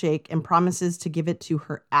milkshake and promises to give it to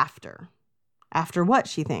her after. After what,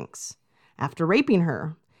 she thinks? After raping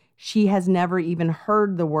her. She has never even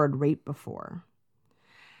heard the word rape before,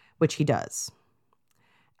 which he does.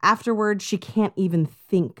 Afterwards, she can't even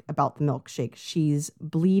think about the milkshake. She's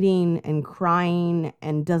bleeding and crying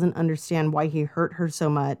and doesn't understand why he hurt her so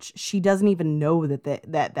much. She doesn't even know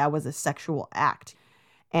that was a sexual act.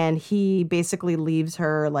 And he basically leaves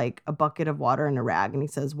her like a bucket of water and a rag. And he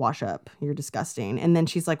says, wash up. You're disgusting. And then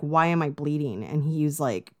she's like, why am I bleeding? And he's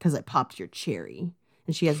like, because I popped your cherry.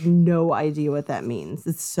 And she has no idea what that means.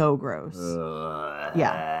 It's so gross.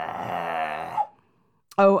 Yeah.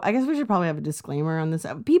 Oh, I guess we should probably have a disclaimer on this.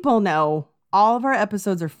 People know all of our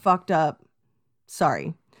episodes are fucked up.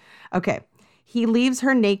 Sorry. Okay. He leaves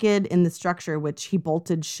her naked in the structure, which he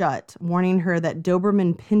bolted shut, warning her that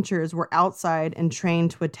Doberman pinchers were outside and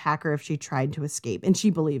trained to attack her if she tried to escape. And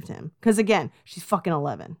she believed him. Because again, she's fucking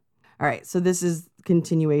 11. All right, so this is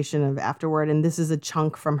continuation of afterward, and this is a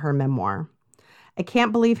chunk from her memoir. I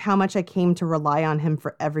can't believe how much I came to rely on him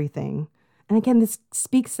for everything. And again, this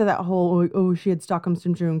speaks to that whole, oh, she had Stockholm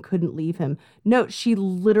Syndrome, couldn't leave him. No, she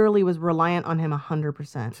literally was reliant on him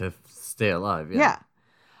 100%. To stay alive, Yeah.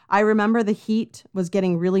 I remember the heat was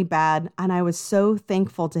getting really bad, and I was so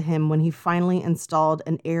thankful to him when he finally installed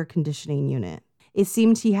an air conditioning unit. It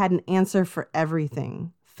seemed he had an answer for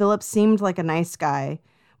everything. Philip seemed like a nice guy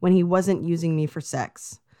when he wasn't using me for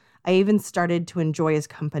sex. I even started to enjoy his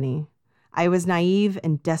company. I was naive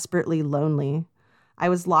and desperately lonely. I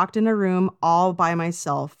was locked in a room all by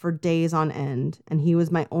myself for days on end, and he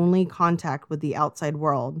was my only contact with the outside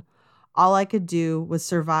world. All I could do was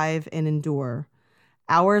survive and endure.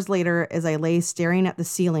 Hours later, as I lay staring at the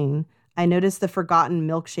ceiling, I noticed the forgotten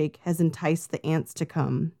milkshake has enticed the ants to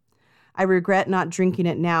come. I regret not drinking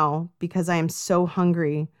it now because I am so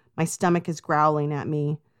hungry. My stomach is growling at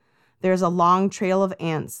me. There's a long trail of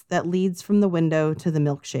ants that leads from the window to the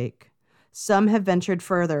milkshake. Some have ventured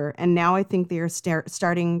further, and now I think they are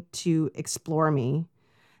starting to explore me.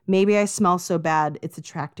 Maybe I smell so bad it's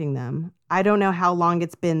attracting them. I don't know how long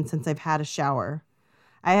it's been since I've had a shower.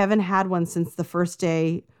 I haven't had one since the first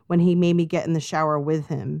day when he made me get in the shower with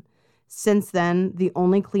him. Since then, the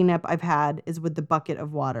only cleanup I've had is with the bucket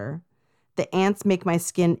of water. The ants make my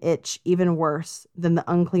skin itch even worse than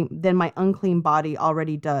my unclean body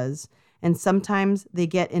already does, and sometimes they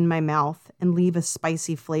get in my mouth and leave a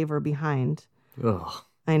spicy flavor behind. Ugh.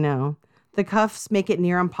 I know. The cuffs make it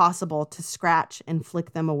near impossible to scratch and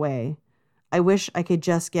flick them away. I wish I could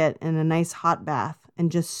just get in a nice hot bath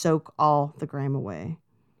and just soak all the grime away.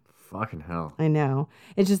 Fucking hell. I know.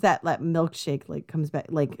 It's just that milkshake like comes back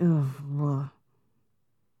like, ugh.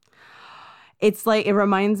 It's like, it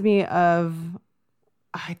reminds me of,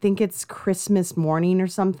 I think it's Christmas morning or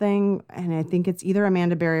something. And I think it's either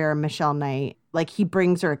Amanda Berry or Michelle Knight. Like, he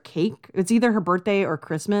brings her a cake. It's either her birthday or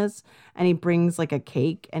Christmas. And he brings like a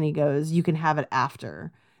cake and he goes, you can have it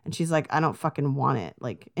after. And she's like, I don't fucking want it.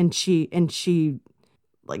 Like, and she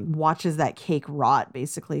like watches that cake rot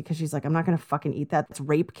basically. Cause she's like, I'm not going to fucking eat that. It's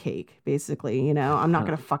rape cake basically. You know, I'm not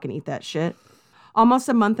going to fucking eat that shit. Almost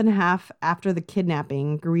a month and a half after the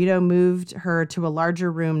kidnapping, Garrido moved her to a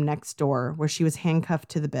larger room next door where she was handcuffed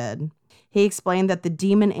to the bed. He explained that the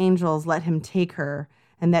demon angels let him take her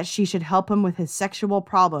and that she should help him with his sexual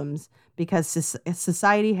problems because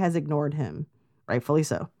society has ignored him. Rightfully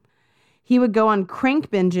so. He would go on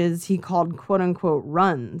crank binges he called quote-unquote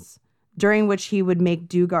runs, during which he would make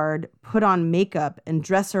Dugard put on makeup and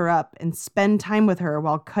dress her up and spend time with her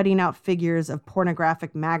while cutting out figures of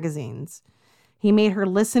pornographic magazines. He made her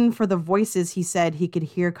listen for the voices he said he could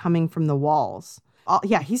hear coming from the walls.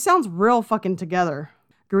 Yeah, he sounds real fucking together.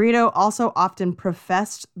 Garrido also often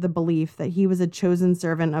professed the belief that he was a chosen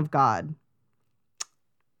servant of God.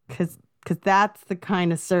 Because that's the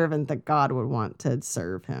kind of servant that God would want to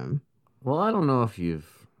serve him. Well, I don't know if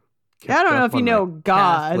you've... I don't know if you know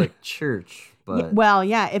God. Catholic Church, but...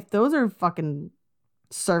 Yeah, if those are fucking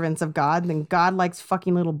servants of God, then God likes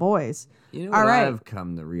fucking little boys. You know what I've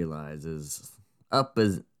come to realize is up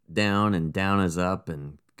is down and down is up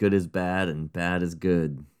and good is bad and bad is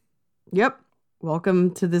good. Yep.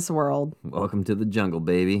 Welcome to this world. Welcome to the jungle,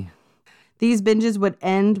 baby. These binges would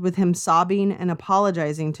end with him sobbing and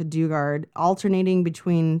apologizing to Dugard, alternating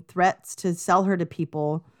between threats to sell her to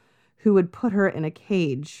people who would put her in a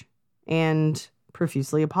cage and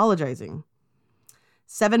profusely apologizing.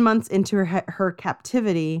 7 months into her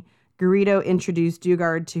captivity, Garrido introduced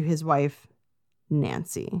Dugard to his wife,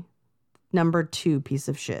 Nancy, number 2 piece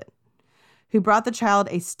of shit, who brought the child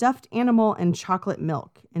a stuffed animal and chocolate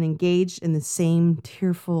milk and engaged in the same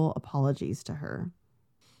tearful apologies to her.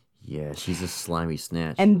 Yeah, she's a slimy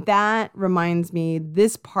snatch. And that reminds me,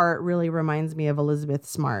 this part really reminds me of Elizabeth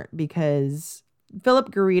Smart, because Philip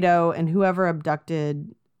Garrido and whoever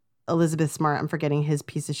abducted Elizabeth Smart, I'm forgetting his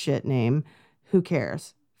piece of shit name, who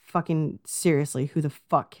cares? Fucking seriously, who the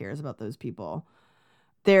fuck cares about those people?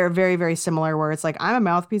 They're very, very similar, where it's like, I'm a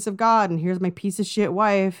mouthpiece of God, and here's my piece of shit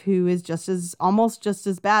wife who is almost just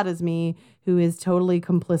as bad as me, who is totally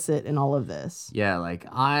complicit in all of this. Yeah, like,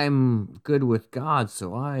 I'm good with God,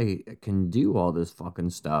 so I can do all this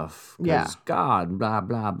fucking stuff. 'Cause yeah. God, blah,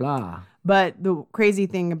 blah, blah. But the crazy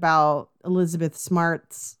thing about Elizabeth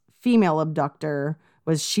Smart's female abductor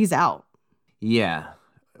was she's out. Yeah.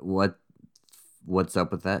 What's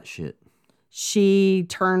up with that shit? She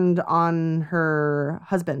turned on her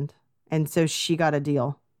husband, and so she got a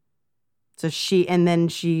deal. So then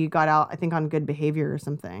she got out, I think, on good behavior or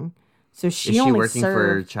something. So Is she only working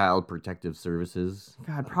served, for Child Protective Services?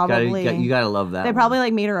 God, probably. You gotta love that. They one. probably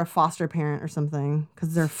like made her a foster parent or something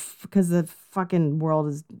because the fucking world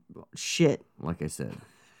is shit. Like I said,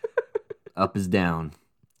 up is down.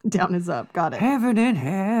 Down is up. Got it. Heaven and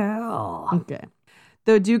hell. Okay.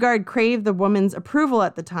 Though Dugard craved the woman's approval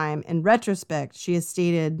at the time, in retrospect, she has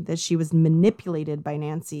stated that she was manipulated by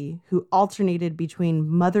Nancy, who alternated between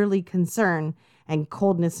motherly concern and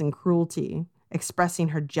coldness and cruelty, expressing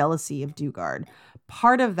her jealousy of Dugard.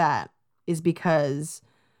 Part of that is because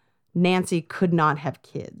Nancy could not have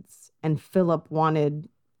kids, and Philip wanted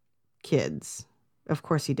kids. Of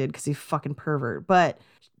course he did, because he's fucking pervert. But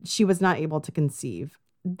she was not able to conceive.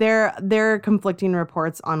 There are conflicting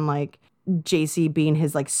reports on like JC being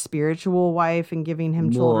his like spiritual wife and giving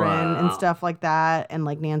him children and stuff like that, and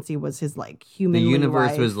like Nancy was his like human. The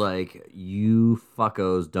universe wife. was like, you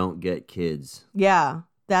fuckos don't get kids. Yeah,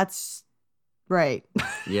 that's right.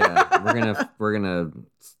 Yeah, we're gonna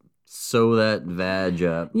sew that vag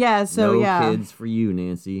up. Yeah, so no yeah, kids for you,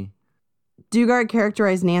 Nancy. Dugard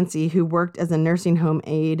characterized Nancy, who worked as a nursing home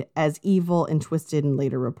aide, as evil and twisted in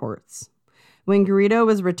later reports. When Garrido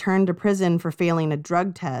was returned to prison for failing a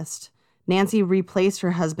drug test, Nancy replaced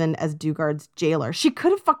her husband as Dugard's jailer. She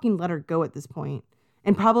could have fucking let her go at this point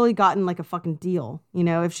and probably gotten like a fucking deal, you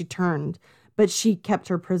know, if she turned. But she kept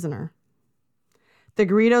her prisoner. The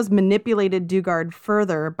Garridos manipulated Dugard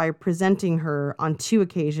further by presenting her on 2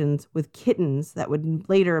 occasions with kittens that would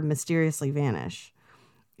later mysteriously vanish.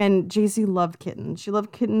 And JC loved kittens. She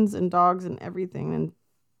loved kittens and dogs and everything. And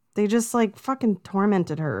they just like fucking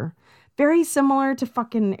tormented her. Very similar to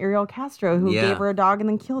fucking Ariel Castro, who gave her a dog and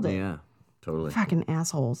then killed it. Yeah, totally. Fucking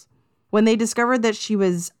assholes. When they discovered that she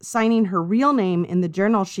was signing her real name in the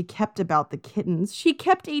journal she kept about the kittens, she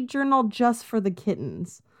kept a journal just for the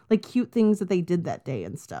kittens. Like cute things that they did that day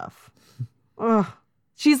and stuff. Ugh.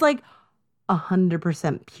 She's like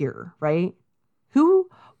 100% pure, right?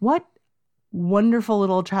 What wonderful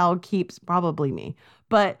little child keeps, probably me,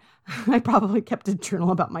 but I probably kept a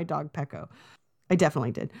journal about my dog Pecco. I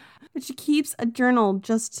definitely did. But she keeps a journal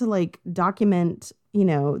just to like document, you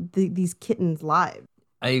know, these kittens' lives.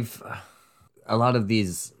 A lot of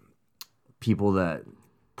these people that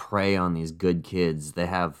prey on these good kids,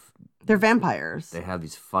 they're vampires. They have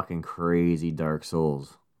these fucking crazy dark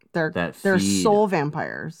souls. They're soul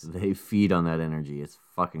vampires. They feed on that energy. It's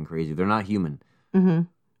fucking crazy. They're not human. Mm-hmm.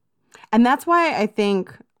 And that's why I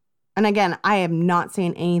think, and again, I am not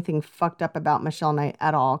saying anything fucked up about Michelle Knight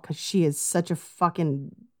at all, because she is such a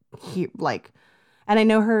fucking, and I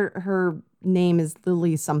know her name is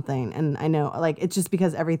Lily something, and I know, like, it's just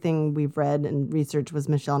because everything we've read and researched was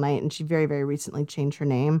Michelle Knight, and she very, very recently changed her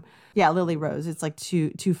name. Yeah, Lily Rose. It's like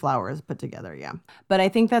two flowers put together, yeah. But I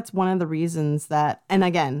think that's one of the reasons that, and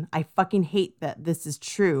again, I fucking hate that this is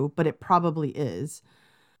true, but it probably is.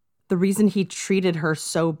 The reason he treated her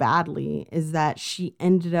so badly is that she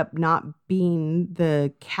ended up not being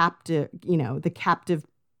the captive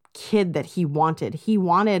kid that he wanted. He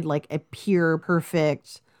wanted like a pure,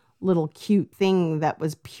 perfect, little cute thing that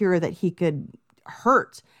was pure that he could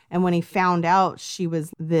hurt. And when he found out she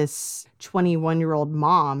was this 21-year-old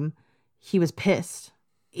mom, he was pissed.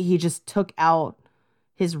 He just took out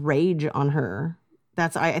his rage on her.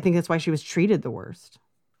 I think that's why she was treated the worst.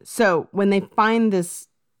 So when they find this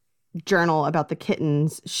journal about the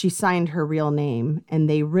kittens, she signed her real name, and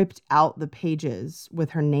they ripped out the pages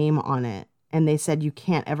with her name on it. And they said, you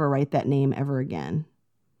can't ever write that name ever again.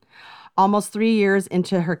 Almost 3 years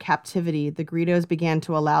into her captivity, the Garridos began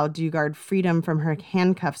to allow Dugard freedom from her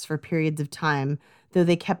handcuffs for periods of time, though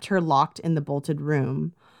they kept her locked in the bolted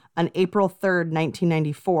room. On April 3rd,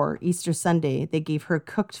 1994, Easter Sunday, they gave her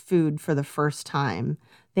cooked food for the first time.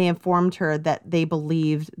 They informed her that they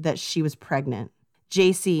believed that she was pregnant.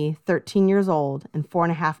 JC, 13 years old and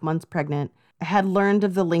 4.5 months pregnant, had learned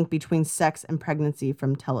of the link between sex and pregnancy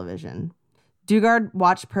from television. Dugard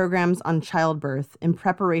watched programs on childbirth in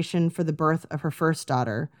preparation for the birth of her first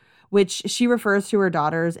daughter, which she refers to her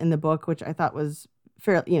daughters in the book, which I thought was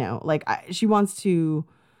fair, she wants to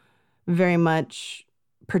very much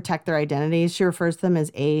protect their identities. She refers to them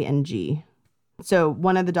as A and G. So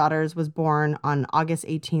one of the daughters was born on August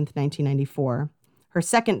 18th, 1994. Her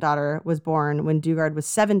second daughter was born when Dugard was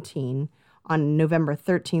 17 on November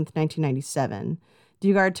 13th, 1997.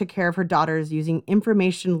 Dugard took care of her daughters using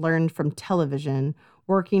information learned from television,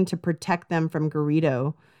 working to protect them from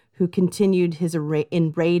Garrido, who continued his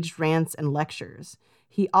enraged rants and lectures.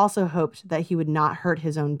 He also hoped that he would not hurt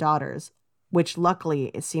his own daughters, which luckily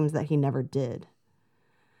it seems that he never did.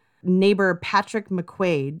 Neighbor Patrick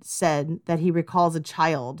McQuaid said that he recalls a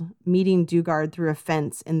child meeting Dugard through a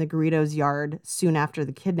fence in the Garridos' yard soon after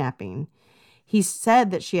the kidnapping. He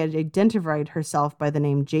said that she had identified herself by the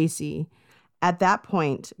name JC. At that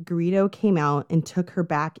point, Garrido came out and took her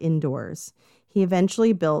back indoors. He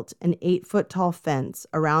eventually built an 8-foot-tall fence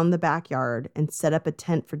around the backyard and set up a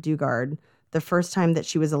tent for Dugard, the first time that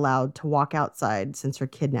she was allowed to walk outside since her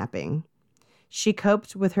kidnapping. She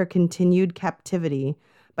coped with her continued captivity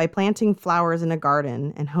by planting flowers in a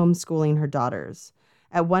garden and homeschooling her daughters.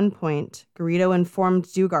 At one point, Garrido informed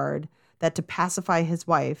Dugard that to pacify his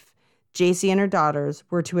wife, JC and her daughters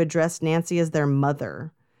were to address Nancy as their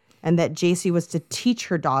mother, and that JC was to teach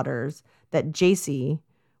her daughters that JC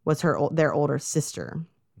was their older sister.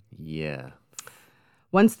 Yeah.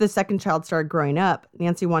 Once the second child started growing up,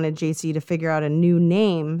 Nancy wanted JC to figure out a new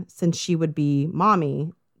name since she would be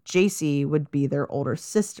mommy. JC would be their older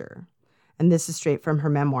sister. And this is straight from her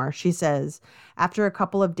memoir. She says, after a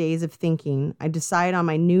couple of days of thinking, I decide on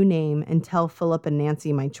my new name and tell Philip and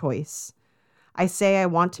Nancy my choice. I say I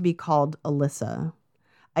want to be called Alyssa.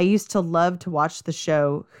 I used to love to watch the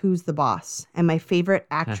show Who's the Boss, and my favorite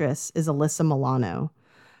actress is Alyssa Milano.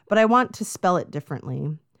 But I want to spell it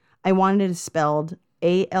differently. I wanted it spelled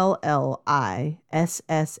Alissa.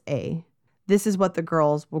 This is what the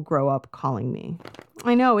girls will grow up calling me.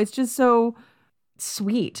 I know, it's just so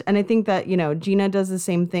sweet. And I think that, Gina does the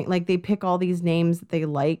same thing. Like, they pick all these names that they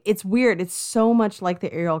like. It's weird. It's so much like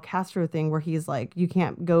the Ariel Castro thing where he's like, you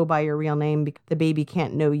can't go by your real name because the baby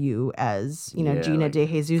can't know you as, Gina like, De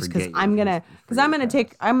Jesus, because I'm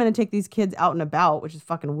gonna take these kids out and about, which is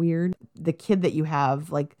fucking weird. The kid that you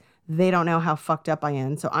have, like, they don't know how fucked up I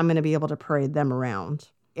am, so I'm gonna be able to parade them around.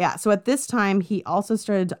 Yeah, so at this time, he also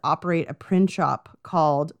started to operate a print shop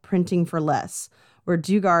called Printing for Less, where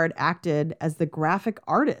Dugard acted as the graphic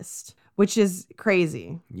artist, which is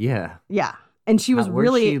crazy. Yeah. Yeah. And she was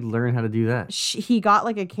Where'd she learn how to do that? He got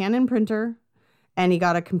like a Canon printer and he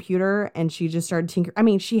got a computer and she just started tinkering. I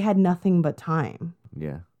mean, she had nothing but time.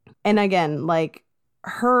 Yeah. And again, like,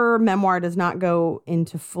 her memoir does not go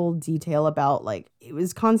into full detail about, like, it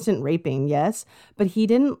was constant raping, yes, but he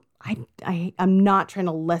didn't. I'm not trying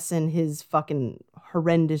to lessen his fucking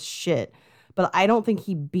horrendous shit, but I don't think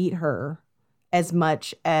he beat her as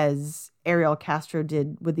much as Ariel Castro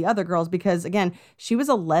did with the other girls, because again, she was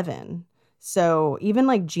 11. So even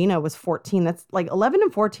like Gina was 14. That's like 11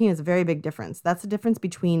 and 14 is a very big difference. That's the difference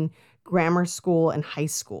between grammar school and high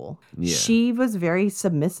school. Yeah. She was very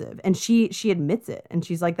submissive, and she admits it. And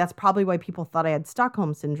she's like, that's probably why people thought I had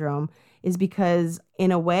Stockholm syndrome, is because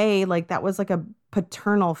in a way, like, that was like a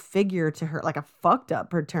paternal figure to her, like a fucked up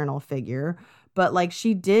paternal figure. But like,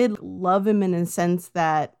 she did love him in a sense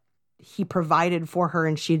that he provided for her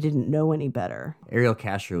and she didn't know any better. Ariel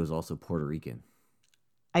Castro was also Puerto Rican.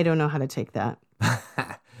 I don't know how to take that.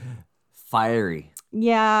 Fiery.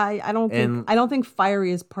 Yeah, I don't think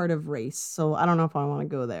fiery is part of race, so I don't know if I want to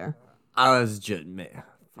go there. I was just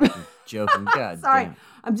joking. God sorry. Damn.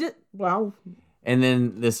 I'm just And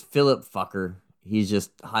then this Philip fucker, he's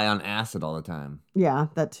just high on acid all the time. Yeah,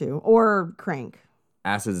 that too. Or crank.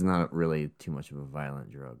 Acid's not really too much of a violent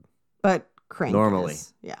drug. But crank normally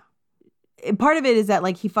is. Yeah. Part of it is that,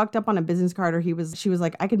 like, he fucked up on a business card, or she was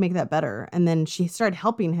like, I could make that better. And then she started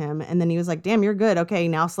helping him. And then he was like, damn, you're good. Okay,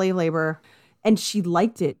 now slave labor. And she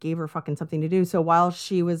liked it, gave her fucking something to do. So while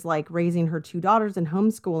she was like raising her 2 daughters and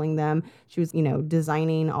homeschooling them, she was,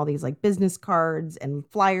 designing all these like business cards and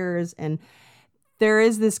flyers. And there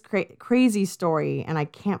is this crazy story, and I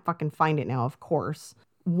can't fucking find it now, of course.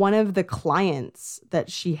 One of the clients that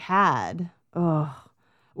she had,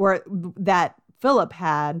 that Philip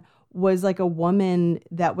had, was like a woman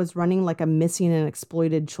that was running like a missing and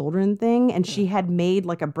exploited children thing. And she had made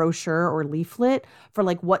like a brochure or leaflet for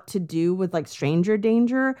like what to do with like stranger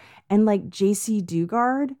danger. And like JC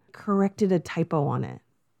Dugard corrected a typo on it.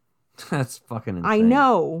 That's fucking insane. I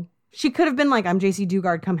know. She could have been like, I'm JC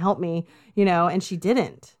Dugard, come help me, and she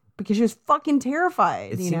didn't, because she was fucking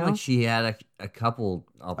terrified. It seemed like she had a couple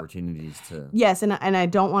opportunities to. Yes, and I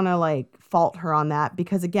don't want to like fault her on that,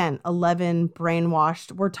 because again, 11,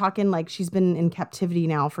 brainwashed. We're talking like she's been in captivity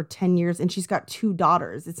now for 10 years and she's got 2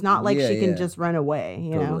 daughters. It's not like she can just run away,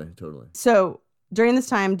 you know? Totally. So during this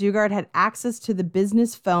time, Dugard had access to the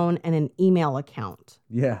business phone and an email account.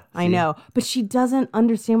 Yeah. I know. But she doesn't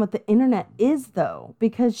understand what the internet is, though,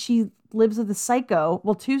 because she lives with a psycho,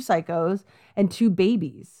 2 psychos and 2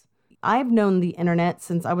 babies. I've known the internet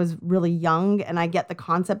since I was really young, and I get the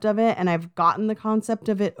concept of it, and I've gotten the concept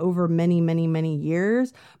of it over many, many, many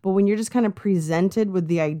years. But when you're just kind of presented with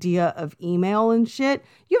the idea of email and shit,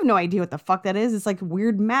 you have no idea what the fuck that is. It's like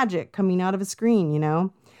weird magic coming out of a screen,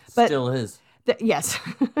 But Still is. Yes.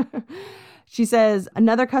 She says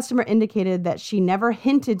another customer indicated that she never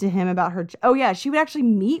hinted to him about her. Oh yeah, she would actually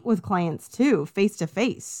meet with clients too, face to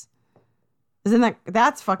face. Isn't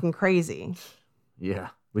that's fucking crazy? Yeah.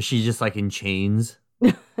 Was she just like in chains?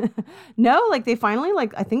 No, like they finally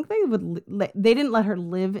I think they would they didn't let her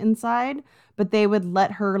live inside, but they would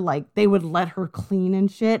let her clean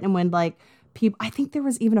and shit. And when people, I think there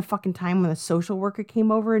was even a fucking time when a social worker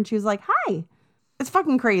came over and she was like, "Hi." It's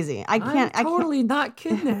fucking crazy. I'm totally not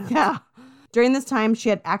kidnapped. Yeah. During this time, she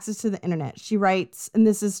had access to the internet. She writes, and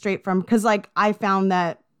this is straight from, because I found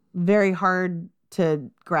that very hard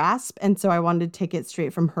to grasp. And so I wanted to take it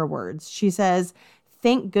straight from her words. She says,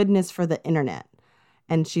 "Thank goodness for the internet."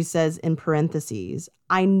 And she says in parentheses,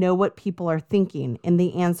 "I know what people are thinking. And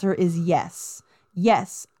the answer is yes.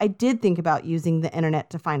 Yes, I did think about using the internet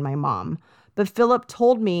to find my mom. But Philip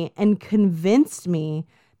told me and convinced me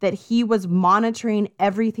that he was monitoring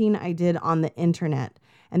everything I did on the internet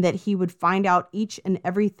and that he would find out each and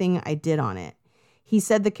everything I did on it. He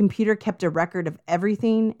said the computer kept a record of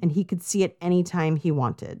everything and he could see it anytime he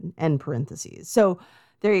wanted," end parentheses. So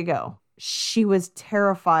there you go. She was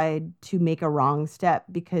terrified to make a wrong step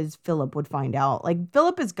because Philip would find out.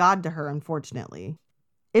 Philip is God to her, unfortunately.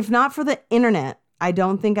 If not for the internet, I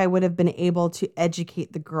don't think I would have been able to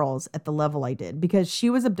educate the girls at the level I did, because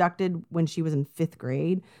she was abducted when she was in 5th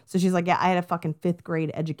grade. So she's like, yeah, I had a fucking 5th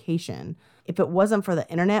grade education. If it wasn't for the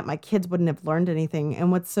internet, my kids wouldn't have learned anything.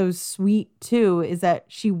 And what's so sweet too is that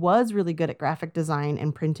she was really good at graphic design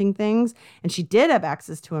and printing things. And she did have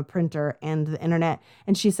access to a printer and the internet.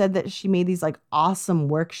 And she said that she made these awesome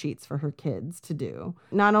worksheets for her kids to do.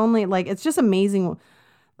 Not only it's just amazing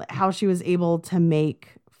how she was able to make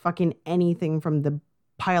fucking anything from the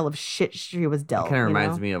pile of shit she was dealt. Kind of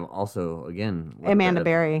reminds me of also, again, Amanda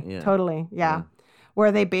Berry. Yeah. Totally. Yeah.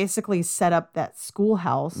 Where they basically set up that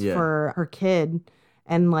schoolhouse for her kid,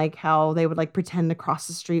 and how they would pretend to cross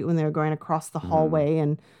the street when they were going across the hallway,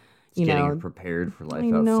 and getting her prepared for life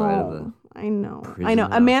outside of the I know. house.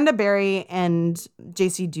 Amanda Berry and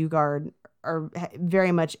JC Dugard are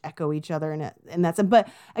very much echo each other in that sense. But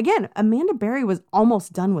again, Amanda Berry was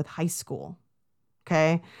almost done with high school.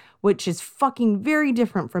 Okay. Which is fucking very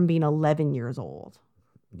different from being 11 years old.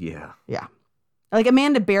 Yeah. Yeah.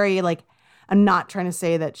 Amanda Berry, I'm not trying to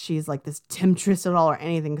say that she's this temptress at all or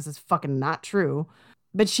anything, because it's fucking not true.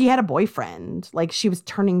 But she had a boyfriend. She was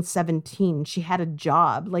turning 17. She had a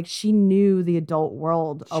job. She knew the adult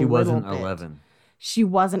world a little bit. She wasn't 11. She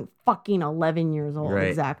wasn't fucking 11 years old. Right.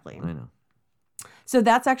 Exactly. I know. So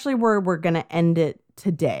that's actually where we're going to end it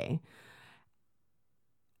today.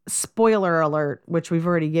 Spoiler alert, which we've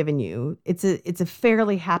already given you. It's a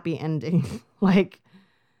fairly happy ending.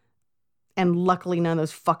 And luckily none of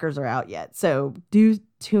those fuckers are out yet. So do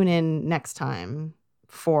tune in next time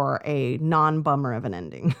for a non-bummer of an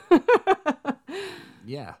ending.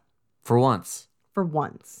 Yeah. For once. For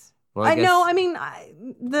once. Well, I guess... know. I mean,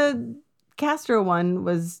 the Castro one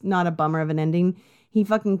was not a bummer of an ending. He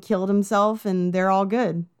fucking killed himself and they're all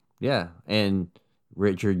good. Yeah. And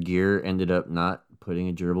Richard Gere ended up not putting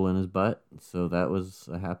a gerbil in his butt. So that was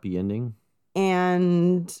a happy ending.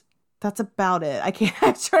 And that's about it. I'm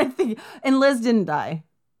trying to think. And Liz didn't die.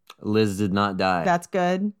 Liz did not die. That's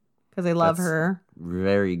good, because I love her.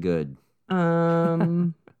 Very good. I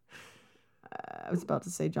was about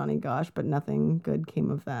to say Johnny Gosh, but nothing good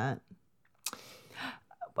came of that.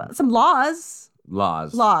 Well, some laws.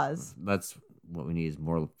 Laws. That's what we need, is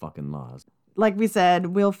more fucking laws. Like we said,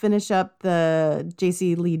 we'll finish up the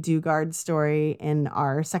JC Lee Dugard story in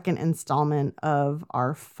our second installment of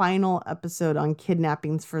our final episode on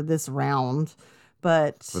kidnappings for this round.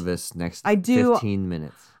 But for this next 15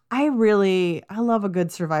 minutes. I love a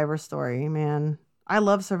good survivor story, man. I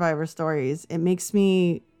love survivor stories. It makes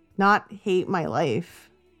me not hate my life.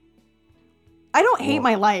 I don't hate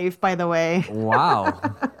my life, by the way. Wow.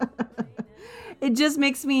 It just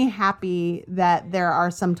makes me happy that there are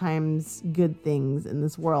sometimes good things in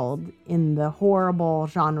this world in the horrible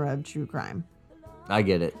genre of true crime. I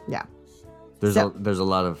get it. Yeah. There's a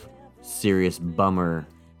lot of serious bummer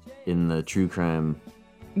in the true crime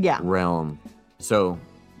realm. So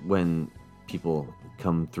when people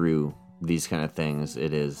come through these kind of things,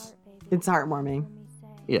 it's heartwarming.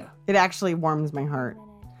 Yeah. It actually warms my heart.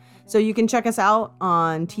 So you can check us out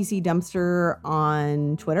on TC Dumpster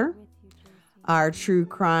on Twitter. Our True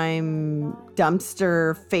Crime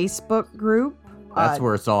Dumpster Facebook group. That's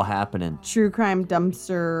where it's all happening. True Crime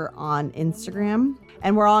Dumpster on Instagram.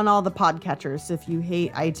 And we're on all the podcatchers. So if you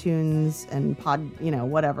hate iTunes and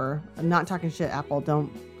whatever. I'm not talking shit, Apple.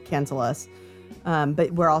 Don't cancel us.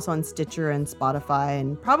 But we're also on Stitcher and Spotify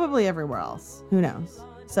and probably everywhere else. Who knows?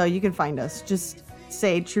 So you can find us. Just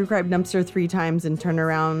say True Crime Dumpster 3 times and turn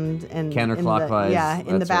around and Counterclockwise.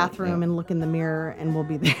 in the That's right, bathroom yeah. and look in the mirror, and we'll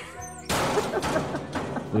be there.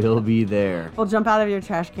 We'll be there. We'll jump out of your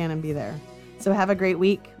trash can and be there. So have a great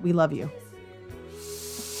week. We love you.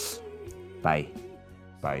 Bye.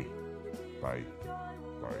 Bye. Bye.